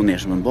ju slå ner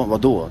som en bomb.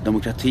 Vadå?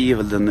 Demokrati är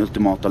väl den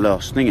ultimata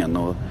lösningen,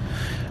 och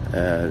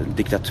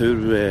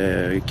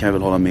diktatur kan jag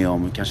väl hålla med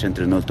om, kanske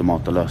inte den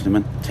ultimata lösningen,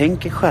 men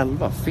tänk er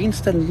själva,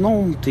 finns det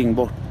någonting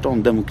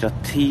bortom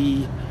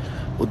demokrati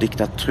och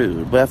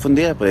diktatur? Börjar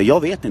fundera på det.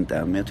 Jag vet inte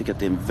än, men jag tycker att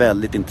det är en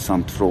väldigt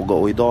intressant fråga,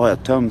 och idag har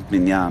jag tömt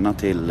min hjärna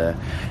till en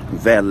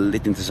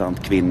väldigt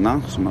intressant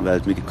kvinna som har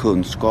väldigt mycket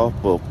kunskap,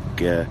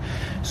 och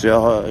så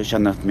jag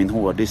känner att min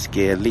hårddisk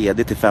är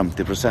ledig till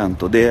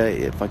 50%, och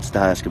det är faktiskt det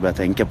här jag ska börja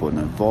tänka på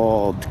nu.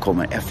 Vad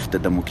kommer efter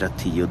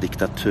demokrati och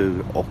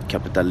diktatur och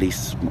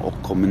kapitalism och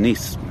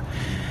kommunism?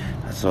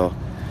 Alltså,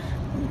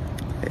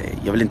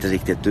 jag vill inte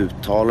riktigt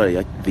uttala det.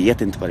 Jag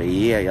vet inte vad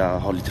det är. Jag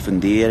har lite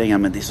funderingar,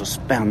 men det är så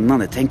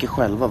spännande. Tänk er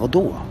själva, vad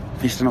då?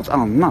 Finns det något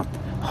annat?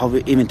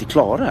 Är vi inte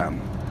klara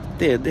än?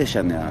 Det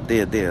känner jag.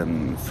 Det är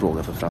en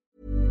fråga för framtiden.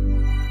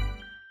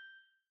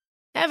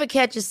 Ever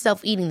catch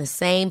yourself eating the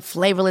same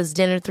flavorless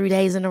dinner 3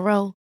 days in a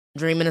row?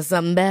 Dreaming of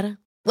something better?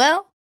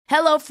 Well,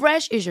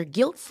 HelloFresh is your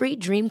guilt-free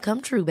dream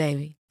come true,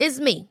 baby. It's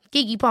me,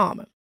 Keke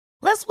Palmer.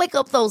 Let's wake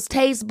up those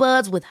taste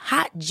buds with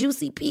hot,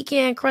 juicy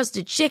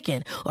pecan-crusted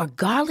chicken or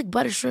garlic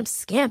butter shrimp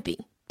scampi.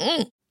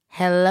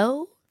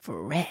 Hello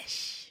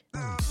Fresh.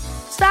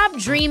 Stop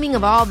dreaming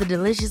of all the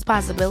delicious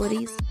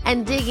possibilities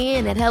and dig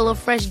in at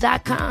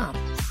HelloFresh.com.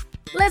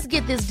 Let's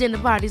get this dinner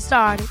party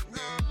started.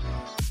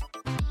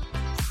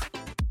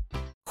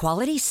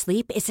 Quality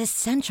sleep is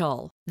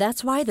essential.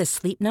 That's why the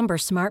Sleep Number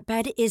Smart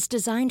Bed is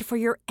designed for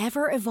your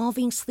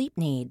ever-evolving sleep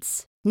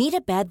needs. Need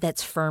a bed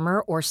that's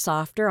firmer or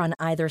softer on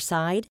either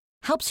side?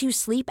 Helps you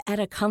sleep at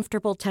a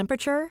comfortable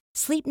temperature?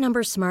 Sleep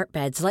Number Smart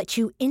Beds let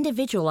you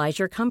individualize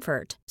your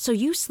comfort, so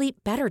you sleep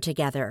better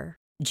together.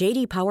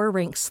 J.D. Power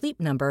ranks Sleep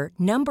Number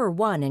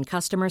 #1 in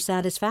customer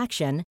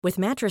satisfaction with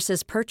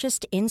mattresses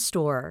purchased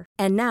in-store.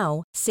 And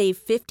now, save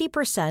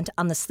 50%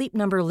 on the Sleep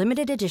Number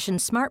Limited Edition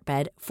Smart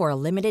Bed for a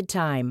limited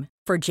time.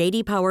 For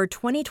J.D. Power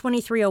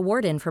 2023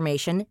 award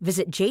information,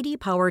 visit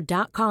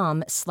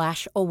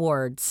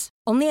jdpower.com/awards.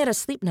 Only at a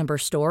Sleep Number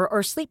store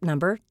or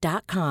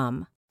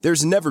sleepnumber.com.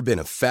 There's never been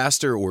a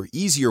faster or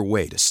easier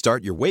way to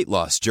start your weight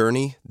loss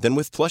journey than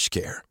with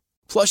PlushCare.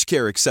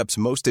 PlushCare accepts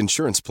most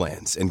insurance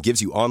plans and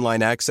gives you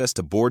online access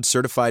to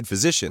board-certified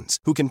physicians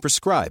who can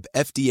prescribe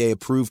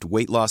FDA-approved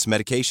weight loss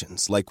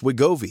medications like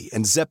Wegovy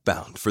and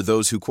Zepbound for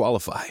those who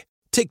qualify.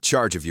 Take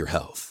charge of your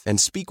health and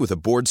speak with a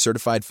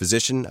board-certified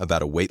physician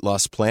about a weight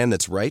loss plan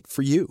that's right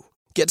for you.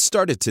 Get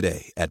started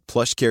today at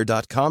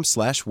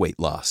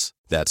plushcare.com/weightloss.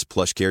 That's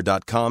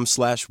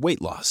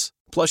plushcare.com/weightloss.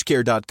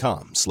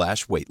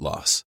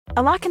 plushcare.com/weightloss.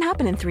 A lot can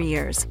happen in 3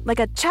 years,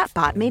 like a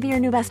chatbot may be your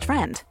new best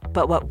friend.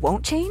 But what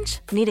won't change?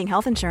 Needing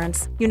health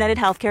insurance. United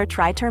Healthcare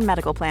Tri-Term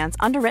Medical Plans,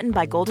 underwritten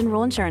by Golden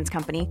Rule Insurance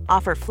Company,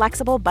 offer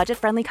flexible,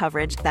 budget-friendly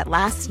coverage that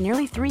lasts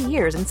nearly 3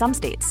 years in some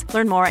states.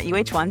 Learn more at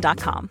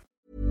uh1.com.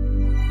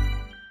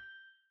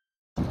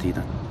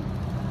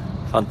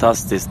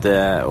 Fantastiskt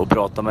att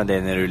prata med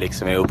dig när du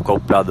liksom är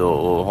uppkopplad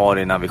och har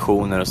dina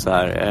visioner och så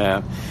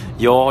här.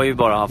 Jag har ju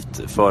bara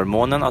haft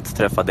förmånen att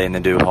träffa dig när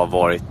du har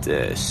varit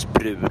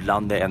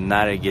sprudlande,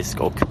 energisk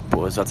och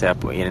på, så att säga,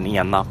 i den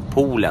ena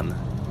polen.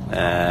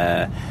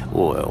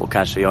 Och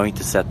kanske jag har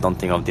inte sett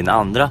någonting av din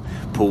andra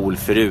pool,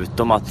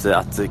 förutom att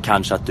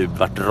kanske att du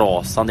varit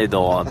rasande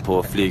idag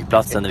på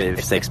flygplatsen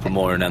vid 6 på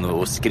morgonen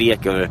och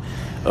skrek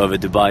över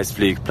Dubais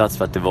flygplats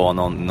för att det var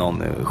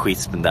någon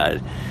schism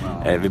där.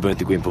 Vi behöver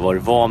inte gå in på vad det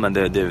var, men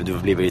du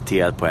blev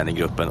irriterad på en i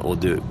gruppen och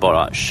du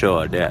bara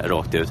körde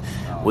rakt ut.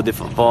 Och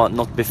det var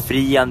något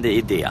befriande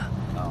i det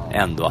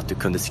ändå, att du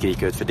kunde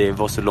skrika ut, för det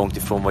var så långt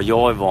ifrån vad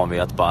jag är van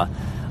vid,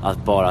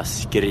 att bara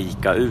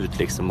skrika ut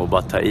liksom och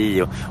bara ta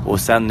i. Och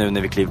sen nu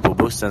när vi kliver på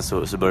bussen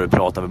så börjar vi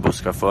prata med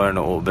busschauffören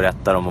och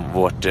berättar om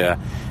vårt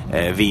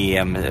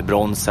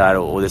VM-brons här,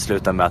 och det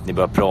slutar med att ni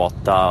börjar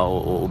prata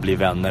och bli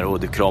vänner, och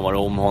du kramar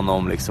om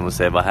honom liksom och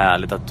säger vad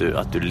härligt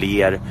att du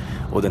ler,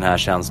 och den här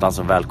känslan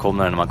som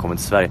välkomnar när man kommer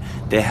till Sverige.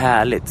 Det är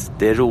härligt,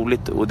 det är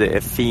roligt och det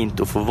är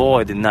fint att få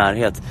vara i din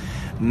närhet.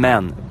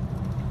 Men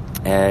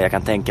jag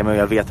kan tänka mig, och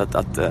jag vet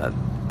att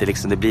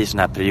det blir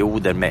såna här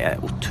perioder med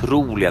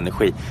otrolig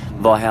energi.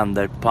 Vad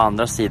händer på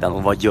andra sidan,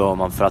 och vad gör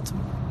man för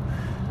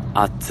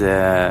att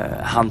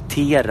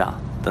hantera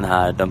de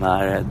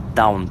här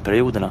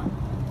down-perioderna?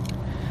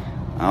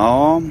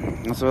 Ja,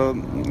 alltså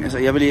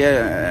jag vill ge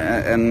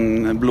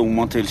en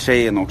blomma till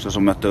tjejen också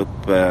som mötte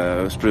upp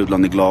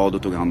sprudlande glad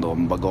och tog hand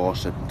om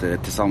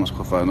bagaget tillsammans med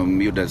chauffören.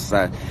 De gjorde så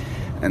här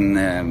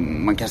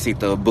man kan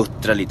sitta och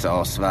buttra lite,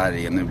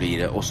 Sverige, nu blir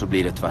det, och så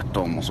blir det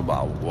tvärtom, och så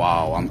bara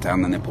wow,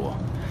 antennen är på.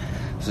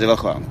 Så det var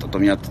skönt att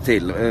de hjälpte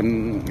till.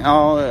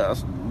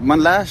 Alltså,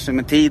 man lär sig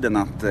med tiden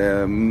att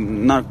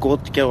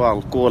narkotika och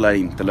alkohol är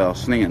inte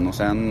lösningen, och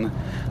sen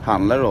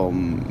handlar det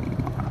om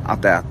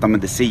att äta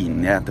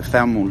medicin. Jag äter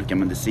 5 olika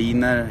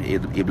mediciner,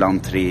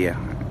 ibland 3,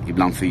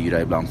 ibland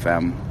 4, ibland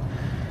 5.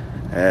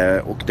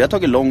 Och det har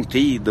tagit lång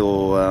tid,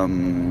 och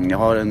jag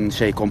har en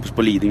tjejkompis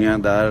på Lidingö.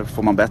 Där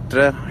får man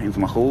bättre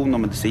information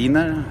om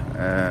mediciner.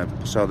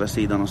 På södra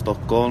sidan av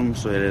Stockholm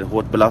så är det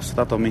hårt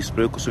belastat av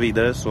missbruk och så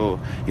vidare, så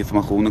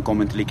informationen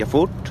kommer inte lika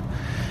fort.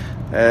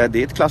 Det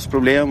är ett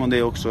klassproblem, och det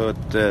är också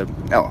ett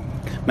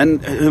men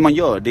hur man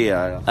gör det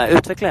är...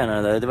 Utveckla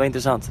gärna det var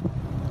intressant.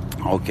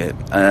 Okej.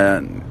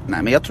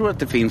 Nej, men jag tror att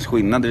det finns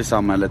skillnader i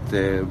samhället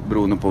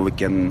beroende på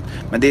vilken...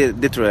 Men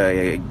det tror jag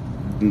är...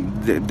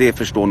 Det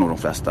förstår nog de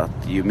flesta,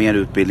 att ju mer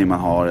utbildning man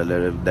har,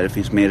 eller där det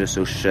finns mer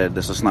resurser,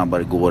 desto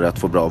snabbare går det att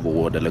få bra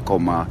vård eller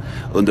komma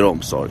under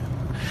omsorg.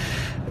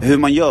 Hur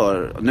man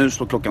gör, nu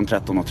slår klockan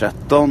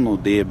 13:13, och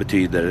det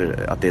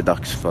betyder att det är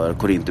dags för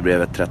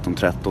Korinthierbrevet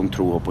 13:13,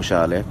 tro på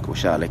kärlek, och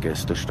kärlek är det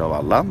största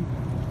av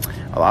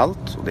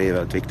allt, och det är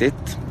väldigt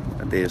viktigt.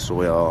 Det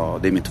är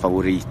det är mitt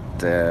favorit.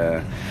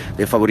 Det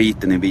är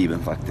favoriten i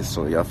Bibeln faktiskt,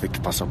 så jag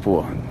fick passa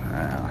på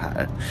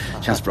här.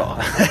 Känns bra.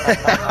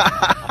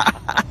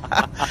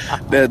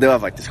 Det var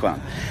faktiskt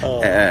skönt.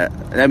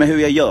 Nej, men hur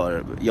jag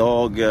gör.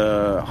 Jag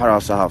har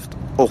alltså haft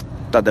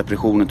 8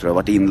 depressioner, tror jag.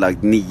 Varit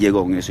inlagd 9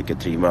 gånger i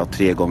psykiatrin. Varav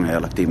 3 gånger har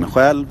jag lagt in mig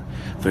själv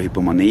för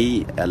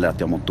hypomani, eller att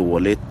jag mått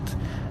dåligt.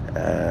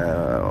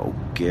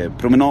 Och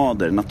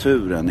promenader,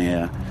 naturen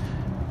är...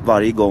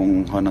 Varje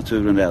gång har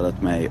naturen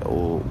räddat mig.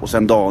 Och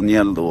sen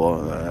Daniel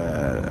då,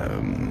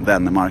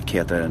 Wennermark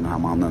heter den här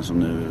mannen som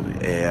nu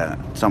är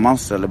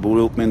tillsammans, eller bor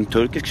ihop med en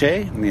turkisk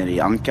tjej nere i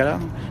Ankara.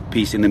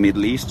 Peace in the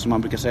Middle East, som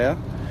man brukar säga.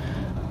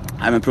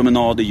 Nej, men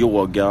promenader,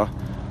 yoga,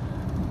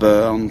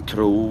 bön,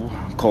 tro,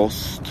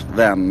 kost,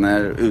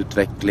 vänner,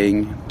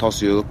 utveckling, ta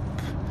sig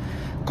upp,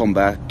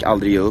 comeback,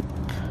 aldrig upp,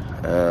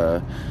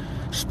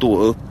 stå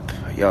upp.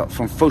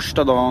 Från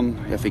första dagen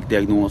jag fick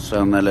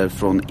diagnosen, eller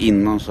från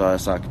innan, så har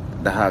jag sagt: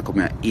 det här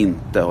kommer jag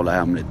inte hålla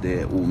hemligt.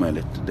 Det är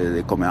omöjligt.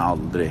 Det kommer jag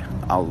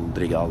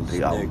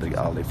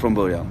aldrig. Från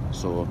början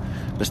så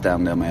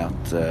bestämde jag mig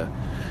att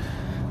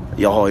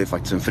jag har ju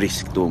faktiskt en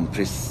friskdom,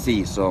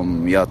 precis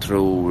som jag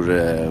tror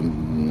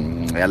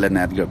Ellen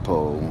Edgar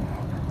Poe,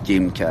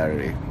 Jim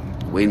Carrey,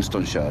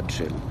 Winston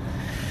Churchill,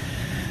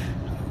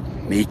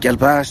 Mikael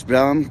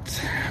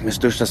Persbrandt, med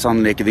största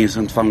sannolikhet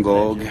Vincent van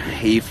Gogh,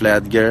 Heath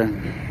Ledger.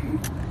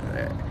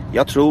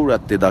 Jag tror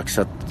att det är dags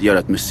att göra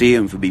ett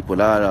museum för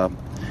bipolära,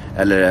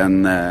 eller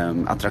en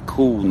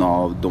attraktion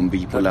av de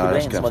bipolära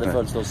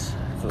krafterna.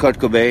 Kurt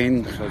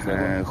Cobain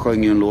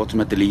sjöng en låt som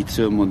heter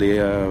Lithium, och det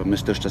är med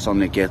största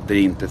sannolikhet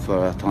inte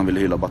för att han ville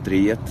hylla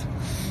batteriet.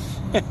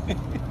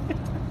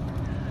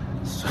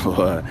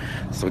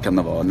 Så kan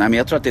det vara. Nej, men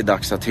jag tror att det är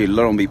dags att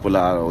hylla de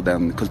bipolära och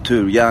den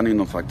kulturgärning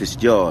de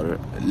faktiskt gör.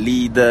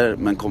 Lider,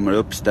 men kommer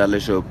upp, ställer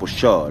sig upp och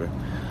kör.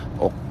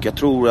 Och jag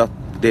tror att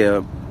det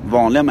är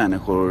vanliga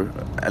människor,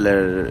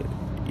 eller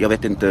jag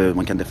vet inte hur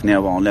man kan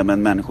definiera vanliga,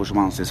 men människor som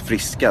anses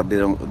friska,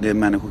 det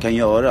människor kan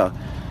göra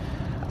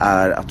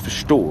är att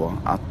förstå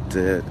att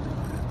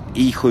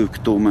i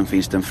sjukdomen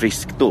finns det en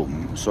friskdom.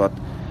 Så att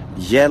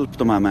hjälp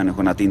de här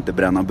människorna att inte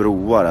bränna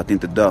broar, att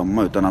inte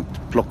döma, utan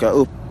att plocka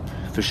upp,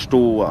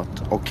 förstå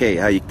att okej,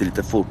 här gick det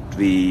lite fort,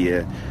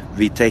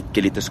 vi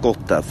täcker lite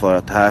skott där, för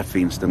att här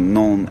finns det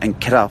en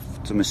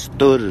kraft som är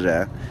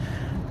större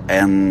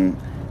än,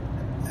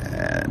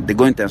 det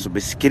går inte ens att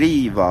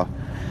beskriva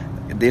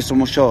det är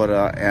som att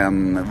köra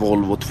en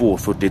Volvo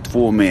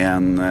 242 med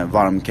en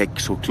varm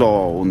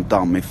kexchoklad och en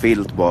dammig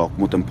filt bak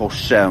mot en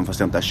Porsche, även fast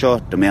jag inte har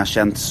kört det. Men jag har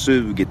känt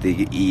suget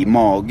i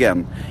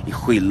magen, i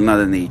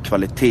skillnaden i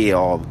kvalitet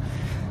av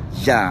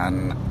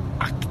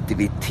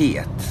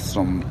hjärnaktivitet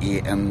som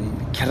är en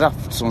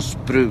kraft som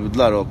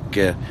sprudlar. Och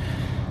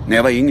när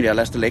jag var yngre, jag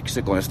läste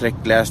lexikon, jag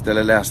sträckläste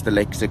eller läste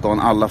lexikon,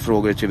 alla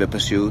frågor i Trivial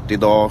Pursuit.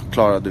 Idag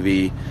klarade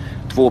vi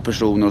 2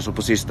 personer och så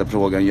på sista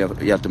frågan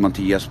hjälpte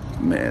Mattias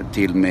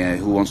till med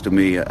Who Wants to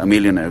Be a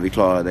Millionaire. Vi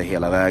klarade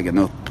hela vägen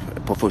upp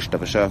på första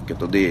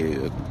försöket och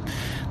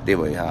det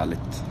var ju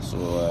härligt. Så,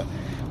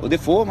 och det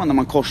får man när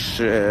man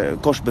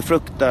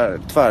korsbefruktar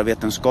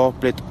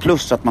tvärvetenskapligt,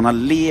 plus att man har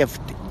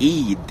levt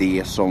i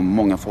det som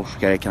många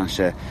forskare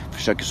kanske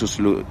försöker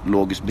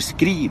sociologiskt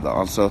beskriva.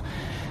 Alltså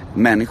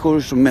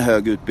människor som med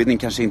hög utbildning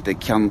kanske inte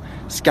kan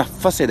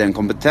skaffa sig den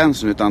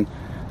kompetensen utan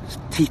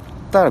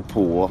tittar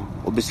på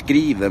och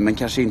beskriver men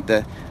kanske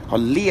inte har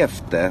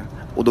levt det,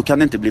 och då kan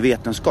det inte bli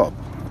vetenskap.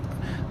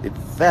 Det är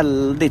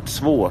väldigt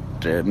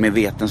svårt med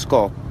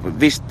vetenskap.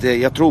 Visst,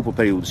 jag tror på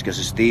periodiska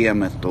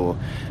systemet och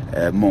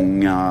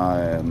många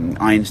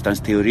Einsteins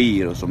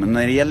teorier och så, men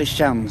när det gäller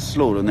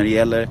känslor och när det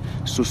gäller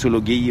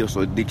sociologi och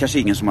så, det är kanske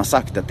ingen som har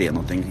sagt att det är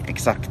någonting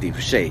exakt i och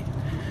för sig.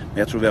 Men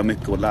jag tror vi har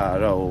mycket att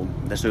lära, och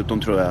dessutom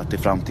tror jag att i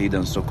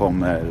framtiden så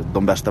kommer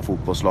de bästa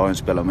fotbollslagen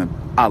spela med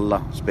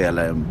alla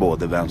spelare,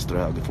 både vänster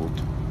och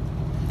högerfot.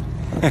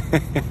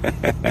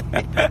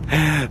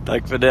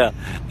 Tack för det.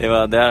 Det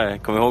var där.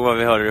 Kom ihåg vad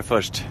vi hörde det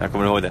först. Jag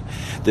kommer ihåg det.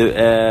 Du,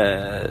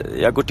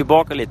 jag går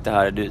tillbaka lite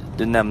här.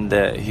 Du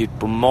nämnde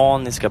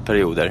hypomaniska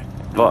perioder.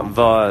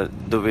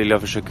 Då vill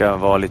jag försöka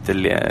vara lite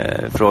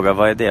fråga,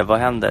 vad är det? Vad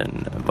händer?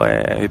 Vad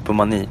är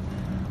hypomani?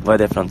 Vad är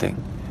det för någonting?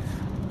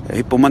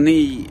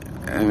 Hypomani,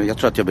 jag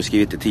tror att jag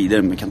beskrivit det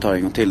tidigare, men kan ta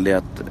en gång till. Det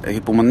att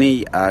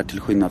hypomani är, till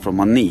skillnad från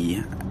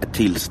mani, ett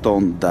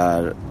tillstånd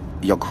där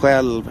jag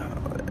själv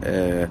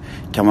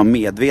kan vara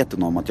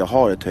medveten om att jag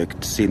har ett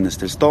högt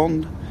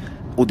sinnestillstånd,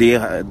 och det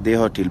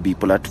hör till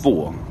bipolär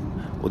 2.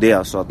 Och det är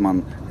alltså att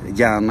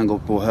hjärnan går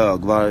på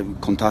högvarv,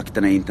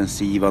 kontakterna är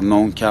intensiva.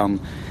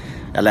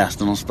 Jag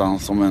läste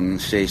någonstans om en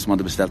tjej som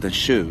hade beställt en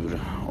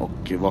tjur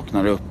och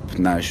vaknar upp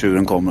när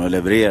tjuren kommer och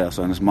levererar,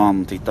 så hennes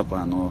man tittar på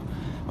henne och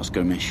vad ska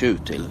du med en tjur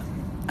till?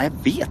 Jag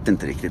vet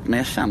inte riktigt, men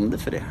jag kände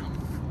för det.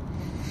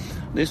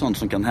 Det är sånt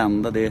som kan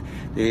hända.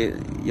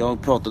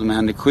 Jag pratade med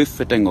Henrik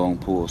Schyffert en gång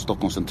på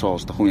Stockholms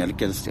centralstation. Jag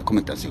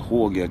kommer inte ens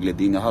ihåg, jag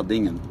gled in. Jag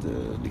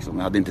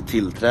hade inte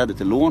tillträde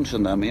till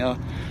launchen där, men jag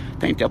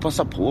tänkte jag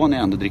passar på när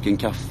jag ändå dricker en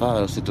kaffe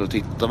här och sitter och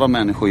tittar vad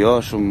människor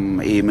gör som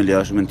är i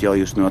miljöer som inte jag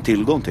just nu har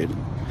tillgång till.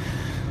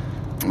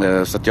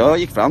 Så att jag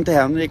gick fram till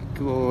Henrik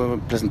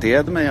och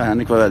presenterade mig, och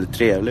Henrik var väldigt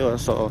trevlig och jag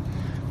sa,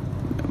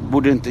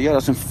 borde det inte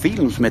göras en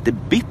film som heter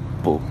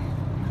Bippo?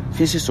 Det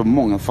finns ju så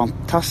många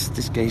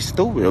fantastiska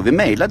historier, och vi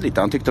mejlade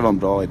lite. Han tyckte det var en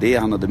bra idé,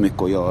 han hade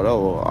mycket att göra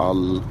och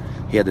all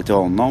heder till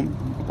honom.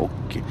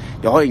 Och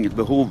jag har inget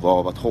behov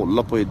av att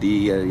hålla på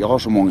idéer, jag har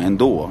så många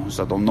ändå,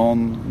 så att om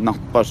någon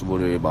nappar så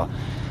borde det ju bara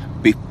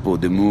Bippo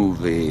the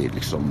movie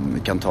liksom. Vi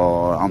kan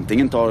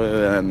antingen ta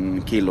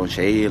en kille och en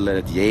tjej eller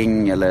ett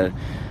gäng eller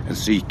en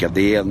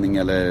psykavdelning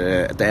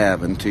eller ett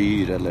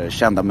äventyr eller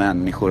kända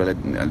människor, eller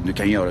du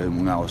kan göra hur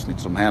många avsnitt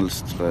som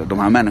helst, för de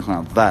här människorna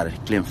har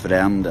verkligen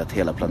förändrat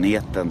hela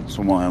planeten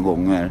så många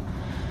gånger,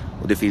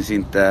 och det finns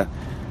inte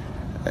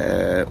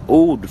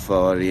ord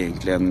för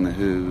egentligen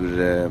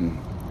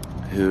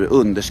hur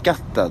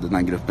underskattad den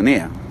här gruppen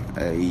är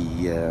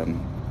i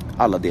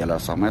alla delar av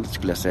samhället,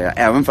 skulle jag säga.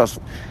 Även fast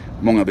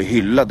många blir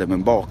hyllade,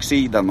 med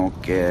baksidan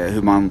och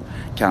hur man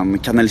kan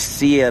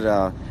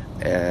kanalisera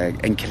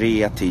en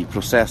kreativ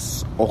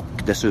process och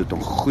dessutom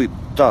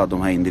skydda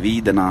de här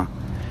individerna.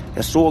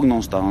 Jag såg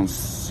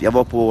någonstans, jag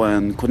var på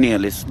en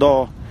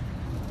Cornelisdag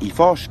i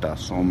Farsta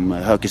som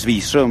Hökes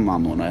Visrum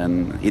anordnar,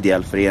 en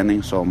ideell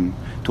förening som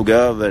tog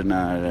över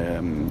när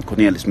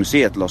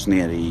Cornelismuseet lades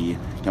ner i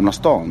Gamla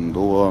stan.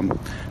 Då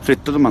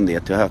flyttade man det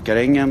till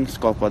Hökarängen,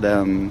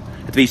 skapade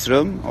ett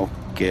visrum,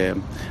 och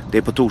det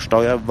är på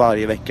torsdagar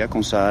varje vecka,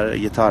 konserter,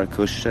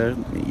 gitarrkurser,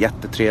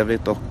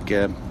 jättetrevligt. Och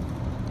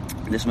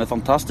det som är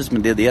fantastiskt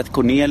med det är att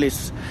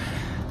Cornelis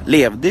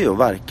levde och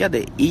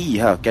verkade i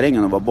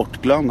Hökarängen och var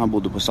bortglömd. Han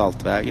bodde på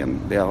Saltvägen.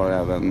 Det har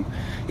även,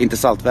 inte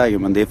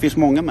Saltvägen, men det finns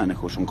många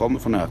människor som kommer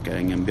från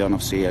Hökarängen. Björn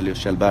Afzelius,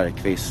 Kjell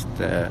Bergqvist,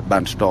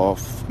 Bernt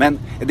Staff. Men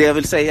det jag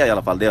vill säga i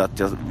alla fall, det är att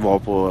jag var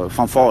på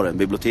Fanfaren,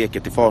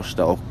 biblioteket i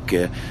Farsta, och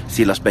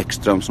Silas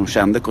Bäckström som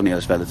kände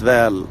Cornelis väldigt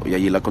väl, och jag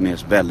gillar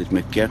Cornelis väldigt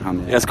mycket.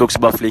 Jag ska också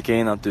bara flika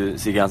in att du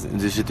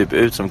ser typ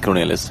ut som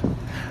Cornelis.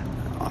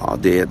 Ja,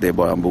 det är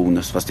bara en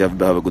bonus. Fast jag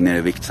behöver gå ner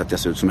i vikt så att jag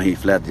ser ut som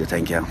Heath Ledger,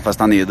 tänker jag. Fast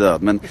han är ju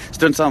död. Men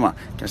strunt samma.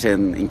 Kanske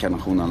en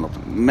inkarnation eller något.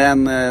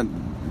 Men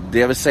det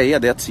jag vill säga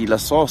är att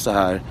Silas sa så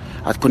här,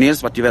 att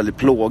Cornelis var ju väldigt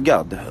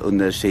plågad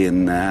under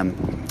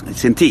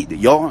sin tid.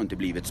 Jag har inte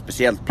blivit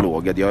speciellt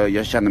plågad.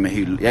 Jag känner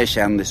mig jag är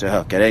kändis i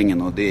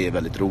Hökarängen, och det är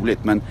väldigt roligt.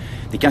 Men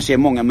det kanske är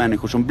många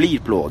människor som blir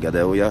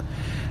plågade, och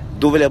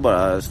då vill jag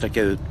bara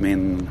sträcka ut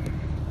min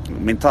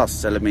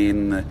tass eller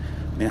min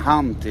min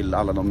hand till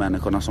alla de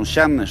människorna som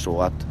känner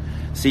så. Att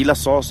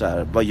Silas sa så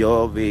här: vad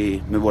gör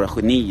vi med våra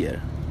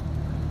genier?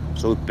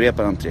 Så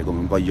upprepar han 3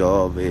 gånger: vad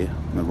gör vi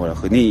med våra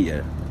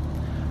genier?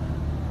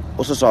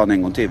 Och så sa han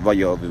en gång till: vad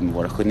gör vi med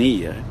våra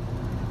genier?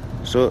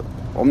 Så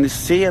om ni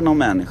ser någon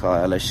människa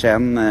eller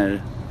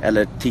känner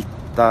eller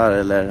tittar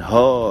eller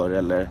hör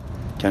eller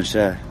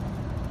kanske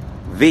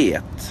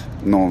vet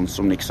någon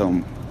som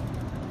liksom,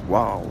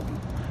 wow,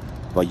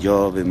 vad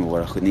gör vi med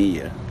våra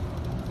genier?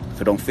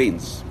 För de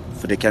finns.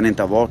 För det kan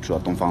inte ha varit så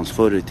att de fanns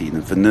förr i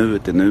tiden. För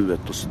nuet är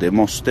nuet. Och så det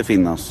måste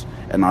finnas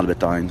en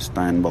Albert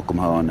Einstein bakom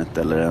hörnet.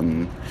 Eller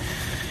en,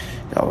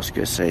 ja vad ska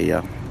jag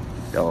säga,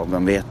 ja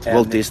vem vet,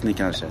 Walt Disney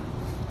kanske.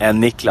 En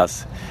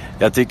Niklas.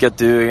 Jag tycker att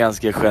du är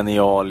ganska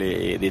genial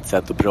i ditt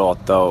sätt att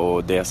prata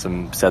och det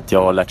som sätt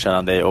jag har lärt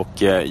känna dig.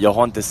 Och jag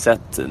har inte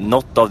sett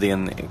något av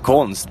din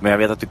konst, men jag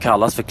vet att du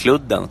kallas för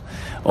Kludden.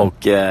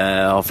 Och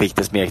har fick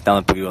det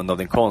smeknamnet på grund av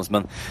din konst.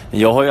 Men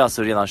jag har ju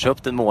alltså redan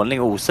köpt en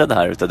målning osedd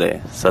här utav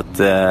dig. Så att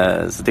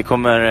så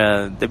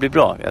det blir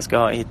bra.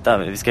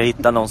 Vi ska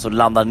hitta någon som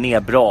landar ner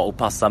bra och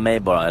passar mig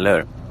bara, eller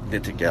hur? Det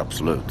tycker jag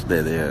absolut.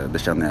 Det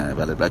känner jag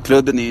väldigt bra.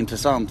 Kludden är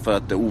intressant för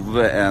att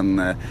Ove är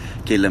en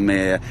kille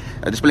med,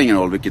 det spelar ingen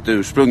roll vilket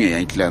ursprung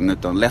egentligen,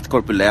 utan lätt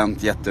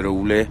korpulent,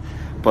 jätterolig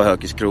på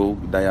Hökis krog,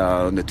 där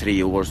jag under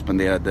 3 år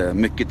spenderade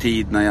mycket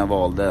tid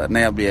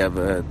när jag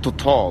blev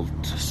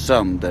totalt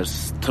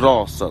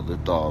sönderstrasad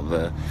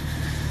utav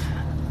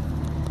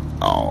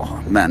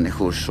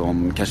människor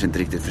som kanske inte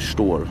riktigt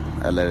förstår,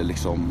 eller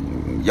liksom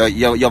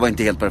jag var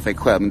inte helt perfekt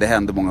själv, men det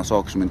hände många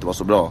saker som inte var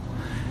så bra.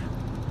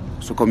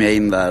 Så kom jag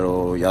in där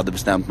och jag hade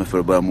bestämt mig för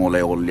att börja måla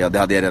i olja. Det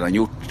hade jag redan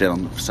gjort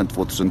sedan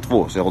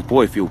 2002. Så jag har hållit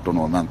på i 14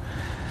 år. Men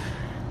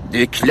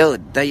du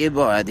kluddar ju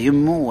bara. Det är ju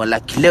måla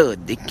kludd.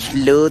 Det är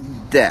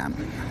kludden.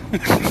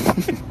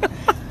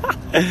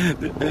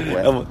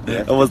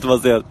 Jag måste bara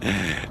säga att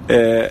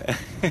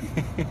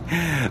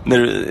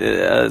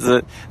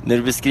när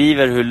du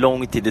beskriver hur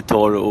lång tid det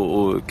tar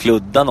att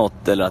kludda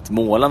något eller att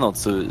måla något,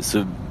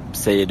 så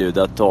säger du att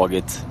det har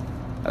tagit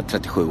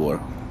 37 år.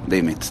 Det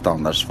är mitt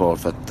standardsvar,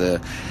 för att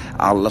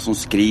alla som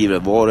skriver,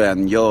 vad du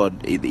än gör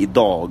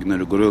idag när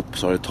du går upp,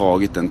 så har det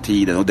tagit den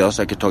tiden. Och det har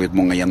säkert tagit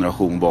många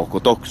generationer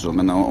bakåt också.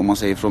 Men om man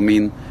säger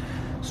från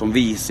som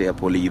vi ser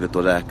på livet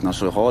och räknar,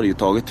 så har det ju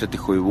tagit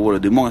 37 år.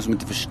 Och det är många som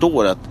inte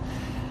förstår att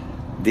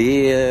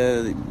det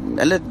är,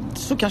 eller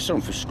så kanske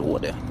de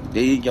förstår det.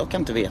 Jag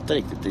kan inte veta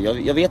riktigt.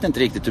 Jag vet inte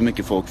riktigt hur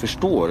mycket folk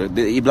förstår.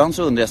 Ibland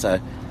så undrar jag så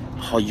här: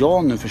 har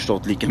jag nu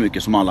förstått lika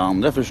mycket som alla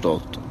andra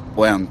förstått?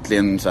 Och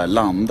äntligen så här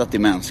landat i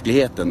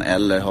mänskligheten?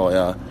 Eller har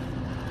jag...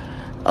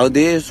 Ja,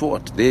 det är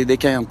svårt. Det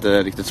kan jag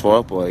inte riktigt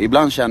svara på.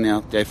 Ibland känner jag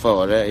att jag är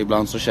före.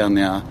 Ibland så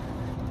känner jag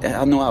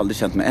har nog aldrig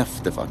känt mig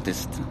efter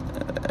faktiskt.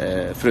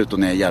 Förutom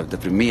när jag är jävligt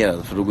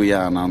deprimerad. För då går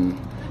hjärnan...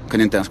 Jag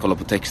kunde inte ens kolla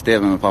på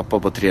text-tv med pappa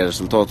på 3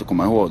 resultat och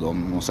komma ihåg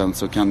dem. Och sen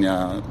så kan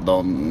jag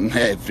när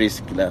jag är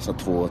frisk läsa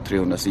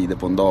 200-300 sidor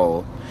på en dag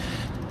och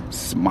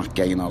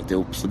smacka in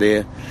alltihop. Så det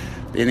är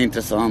en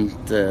intressant...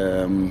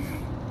 Det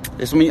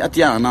är som att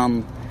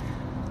hjärnan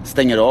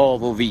stänger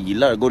av och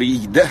vilar, går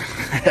i det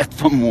ett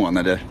par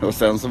månader. Och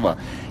sen så bara,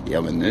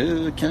 ja men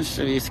nu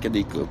kanske vi ska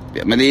dyka upp.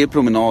 Ja, men det är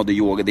promenad och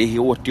yoga, det är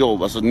hårt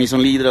jobb. Alltså ni som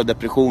lider av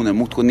depressioner,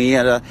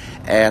 motionera,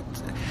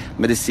 ät.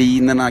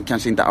 Medicinerna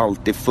kanske inte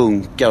alltid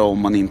funkar om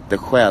man inte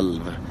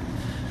själv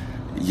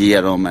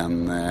ger dem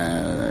en...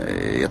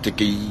 jag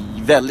tycker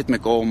väldigt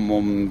mycket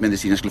om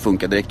mediciner skulle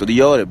funka direkt, och det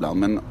gör det ibland.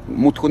 Men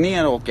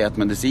motionera och ät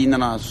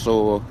medicinerna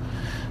så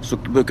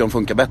brukar de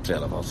funka bättre i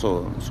alla fall.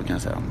 Så kan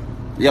jag säga.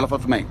 I alla fall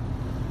för mig.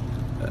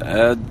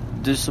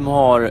 Du som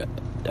har...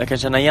 Jag kan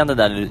känna igen det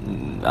där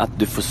att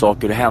du får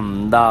saker att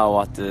hända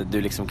och att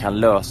du liksom kan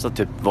lösa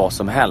typ vad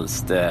som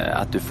helst.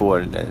 Att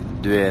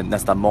du är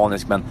nästan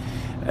manisk, men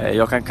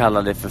jag kan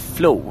kalla det för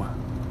flow.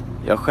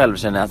 Jag själv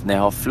känner att när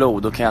jag har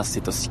flow, då kan jag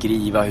sitta och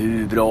skriva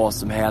hur bra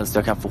som helst.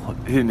 Jag kan få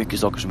hur mycket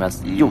saker som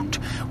helst gjort.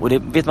 Och det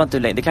vet man inte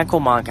hur länge. Det kan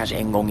komma kanske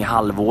en gång i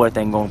halvåret,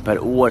 en gång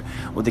per år.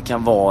 Och det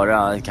kan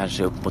vara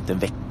kanske upp mot en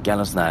vecka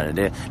eller sån här.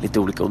 Det är lite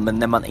olika. Men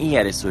när man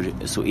är det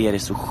så är det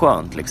så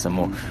skönt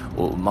liksom.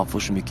 Och man får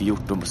så mycket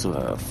gjort och så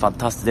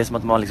fantastiskt. Det är som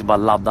att man liksom bara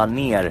laddar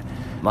ner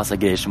massa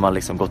grejer som man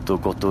liksom gått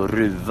och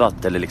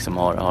ruvat. Eller liksom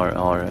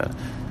har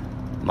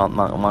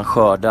man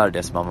skördar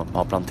det som man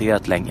har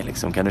planterat länge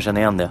liksom. Kan du känna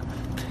igen det?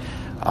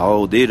 Ja,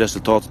 och det är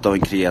resultatet av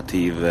en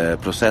kreativ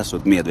process och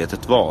ett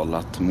medvetet val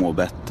att må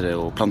bättre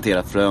och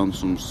plantera frön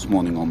som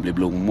småningom blir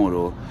blommor.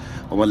 Och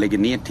om man lägger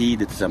ner tid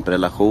i till exempel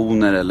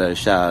relationer eller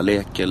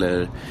kärlek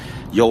eller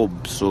jobb,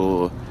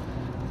 så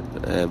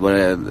det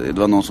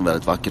var någon som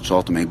väldigt vackert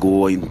sa till mig: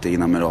 gå inte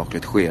innan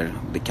miraklet sker.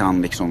 Det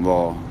kan liksom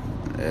vara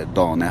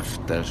dagen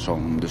efter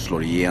som du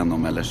slår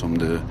igenom, eller som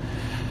du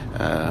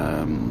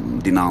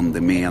din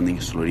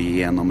andemening slår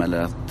igenom,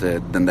 eller att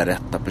den där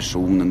rätta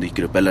personen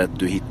dyker upp, eller att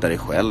du hittar dig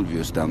själv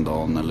just den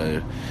dagen,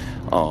 eller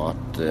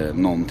att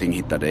någonting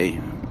hittar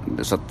dig.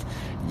 Så att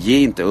ge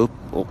inte upp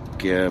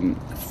och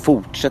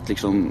fortsätt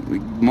liksom.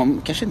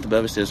 Man kanske inte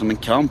behöver se det som en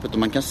kamp, utan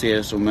man kan se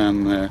det som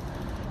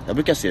jag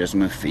brukar se det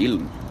som en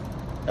film.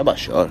 Jag bara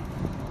kör.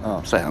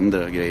 Ja. Så händer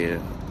det grejer.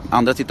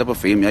 Andra tittar på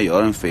film, jag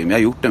gör en film. Jag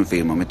har gjort en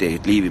film om mitt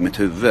eget liv i mitt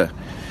huvud.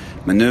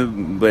 Men nu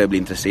börjar jag bli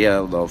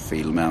intresserad av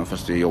filmen,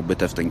 fast det är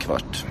jobbigt efter en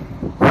kvart.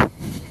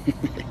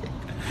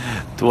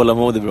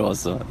 Tålamod är bra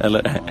alltså,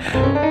 eller?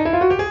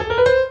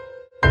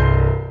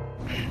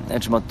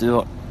 Eftersom att du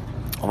har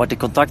varit i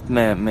kontakt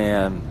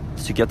med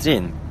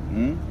psykiatrin.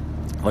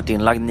 Varit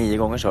inlagd 9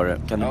 gånger, sa du.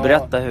 Kan du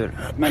berätta hur?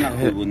 Mellan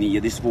 7 och 9,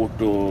 det är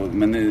svårt att...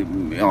 Men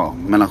ja,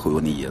 mellan 7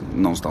 och 9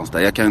 någonstans där.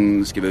 Jag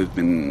kan skriva ut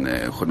min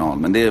journal,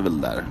 men det är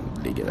väl där,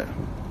 ligger det.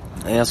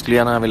 Jag skulle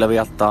gärna vilja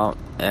veta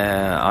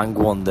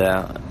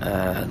angående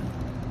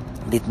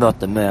ditt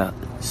möte med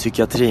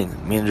psykiatrin.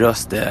 Min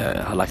röst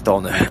har lagt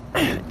av nu.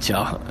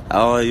 Tja.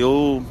 Ja,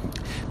 jo...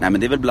 Nej,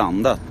 men det är väl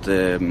blandat.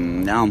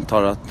 Jag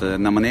antar att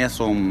när man är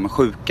som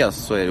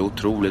sjukast så är det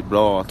otroligt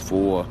bra att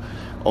få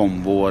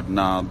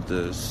omvårdnad,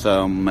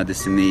 sömn,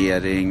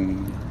 medicinering,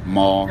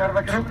 mat,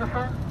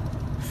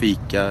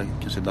 fika,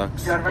 kanske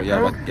dags på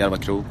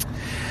Järvakrok.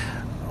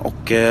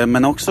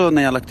 Men också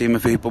när jag lagt in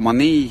mig för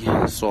hypomani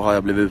så har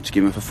jag blivit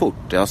utskriven för fort.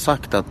 Jag har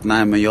sagt att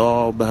nej, men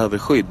jag behöver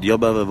skydd, jag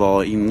behöver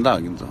vara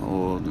inlagd.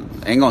 Och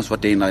en gång så var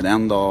jag inlagd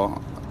en dag,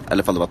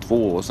 eller fall det var 2,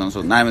 och sen så,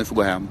 nej men du får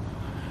gå hem.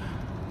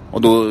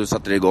 Och då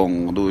satte det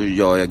igång och då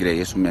gör jag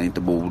grejer som jag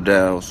inte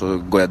borde, och så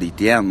går jag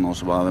dit igen och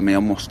så bara, men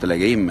jag måste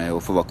lägga in mig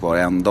och få vara kvar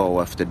en dag,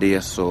 och efter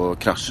det så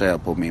kraschar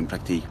jag på min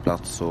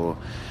praktikplats och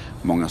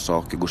många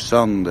saker går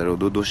sönder,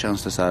 och då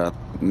känns det så här att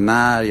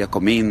när jag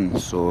kom in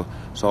så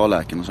sa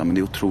läkaren så här, men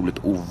det är otroligt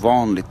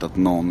ovanligt att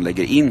någon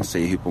lägger in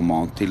sig i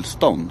hypomant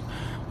tillstånd.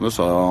 Och då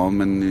sa jag,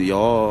 men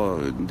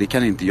det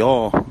kan inte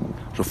jag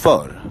rå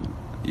för.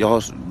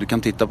 Du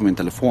kan titta på min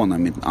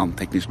telefon, mitt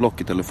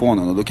anteckningsblock i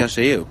telefonen, och då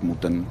kanske det är upp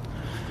mot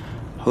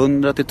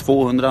 100 till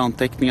 200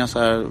 anteckningar så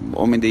här,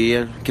 om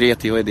idéer,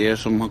 kreativa idéer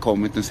som har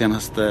kommit den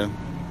senaste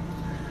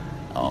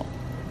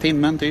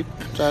timmen typ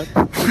så här.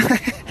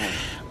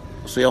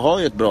 Så jag har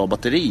ju ett bra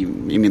batteri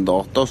i min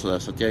data och sådär,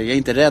 så att jag är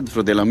inte rädd för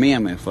att dela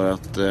med mig, för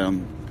att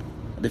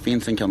det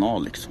finns en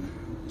kanal liksom.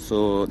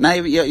 Så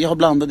nej, jag har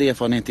blandade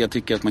erfarenheter. Jag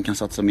tycker att man kan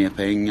satsa mer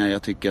pengar,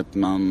 jag tycker att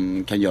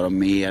man kan göra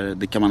mer.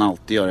 Det kan man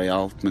alltid göra i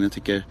allt, men jag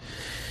tycker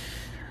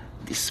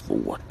det är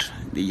svårt.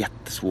 Det är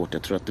jättesvårt.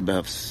 Jag tror att det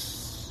behövs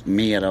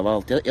mer av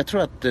allt. Jag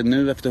tror att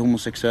nu efter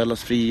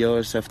homosexuellas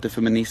frigörelse, efter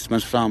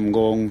feminismens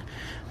framgång,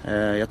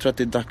 jag tror att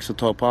det är dags att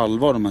ta på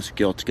allvar de här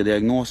psykiatriska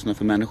diagnoserna,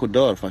 för människor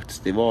dör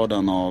faktiskt i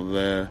vardagen av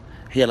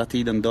hela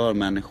tiden dör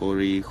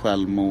människor i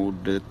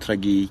självmord,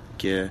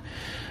 tragik,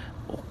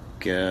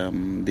 och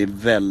det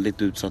är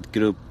väldigt utsatt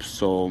grupp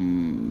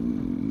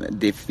som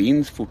det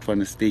finns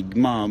fortfarande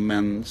stigma,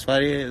 men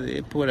Sverige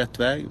är på rätt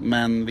väg,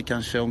 men vi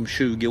kanske om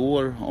 20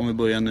 år, om vi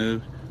börjar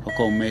nu, har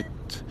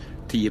kommit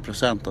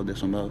 10% av det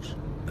som behövs.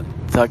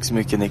 Tack så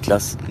mycket,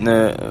 Niklas.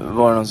 Nu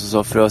var det någon som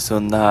sa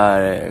Frösund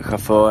här,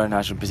 chauffören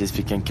här som precis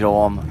fick en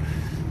kram.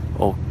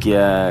 Och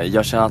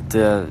jag känner att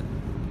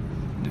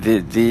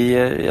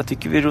jag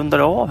tycker vi rundar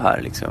av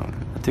här liksom.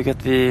 Jag tycker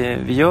att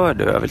vi gör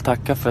det. Jag vill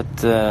tacka för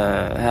ett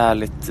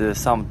härligt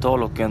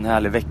samtal och en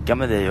härlig vecka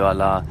med dig och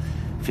alla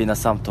fina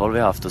samtal vi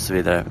har haft och så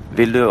vidare.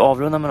 Vill du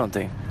avrunda med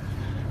någonting?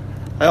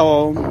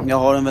 Ja, jag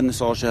har en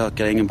vernissage i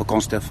Hökarängen på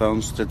Konstiga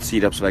Fönstret,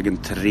 Sirapsvägen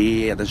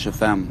 3, den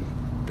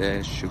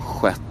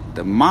 26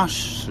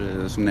 mars,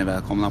 som ni är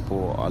välkomna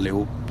på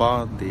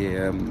allihopa.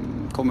 Det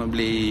kommer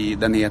bli,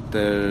 den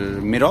heter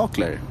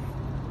Mirakler.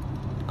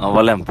 Ja,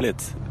 vad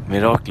lämpligt.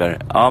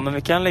 Mirakler. Ja, men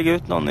vi kan lägga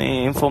ut någon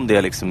info om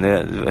det liksom.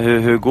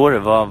 Hur går det?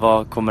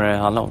 Vad kommer det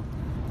handla om?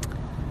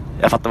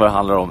 Jag fattar vad det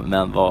handlar om,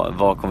 men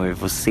vad kommer vi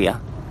få se?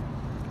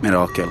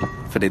 Mirakel,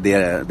 för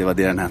det var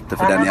det den hette.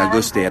 För den i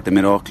augusti heter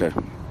Mirakler.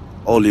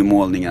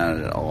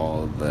 Oljemålningar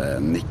av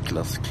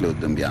Niklas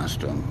Kludden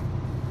Bjärnström.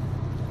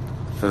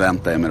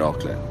 Förvänta er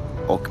mirakler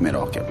och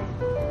mirakel.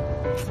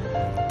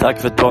 Tack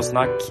för ett bra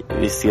snack.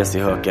 Vi ses i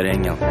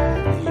Hökarängen.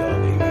 Det gör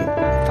vi.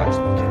 Tack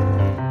så mycket.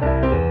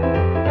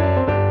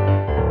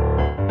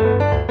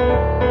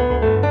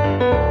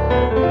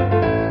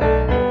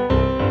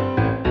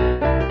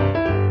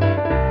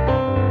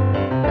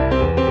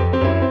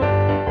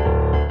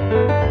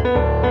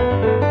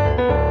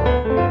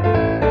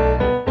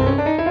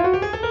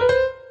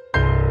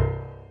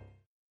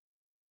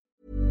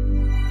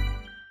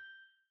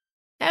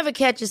 Ever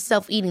catch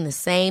yourself eating the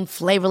same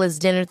flavorless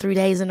dinner 3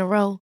 days in a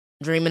row?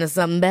 Dreaming of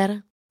something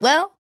better?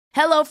 Well,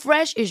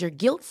 HelloFresh is your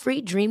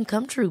guilt-free dream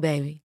come true,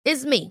 baby.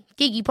 It's me,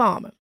 Keke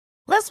Palmer.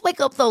 Let's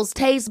wake up those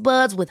taste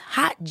buds with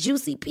hot,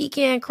 juicy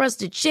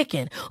pecan-crusted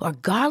chicken or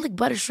garlic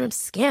butter shrimp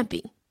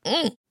scampi.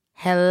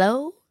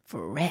 Hello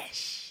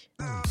Fresh.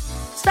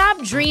 Stop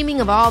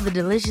dreaming of all the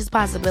delicious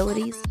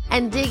possibilities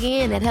and dig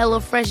in at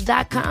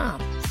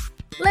HelloFresh.com.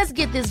 Let's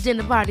get this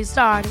dinner party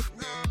started.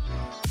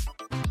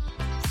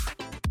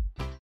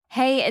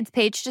 Hey, it's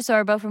Paige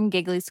DeSorbo from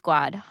Giggly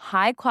Squad.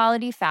 High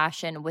quality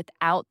fashion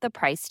without the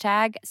price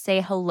tag.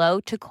 Say hello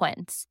to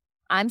Quince.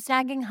 I'm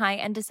snagging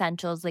high-end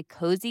essentials like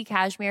cozy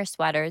cashmere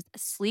sweaters,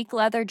 sleek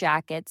leather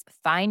jackets,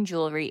 fine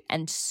jewelry,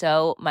 and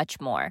so much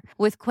more.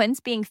 With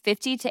Quince being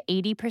 50 to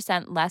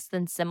 80% less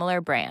than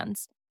similar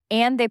brands.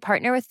 And they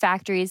partner with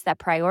factories that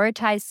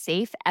prioritize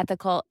safe,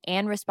 ethical,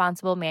 and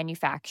responsible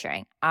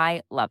manufacturing.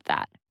 I love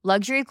that.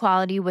 Luxury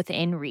quality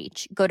within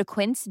reach. Go to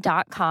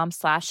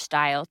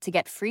quince.com/style to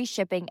get free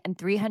shipping and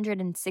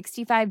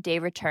 365-day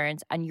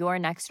returns on your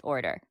next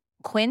order.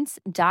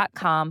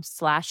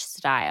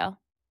 Quince.com/style.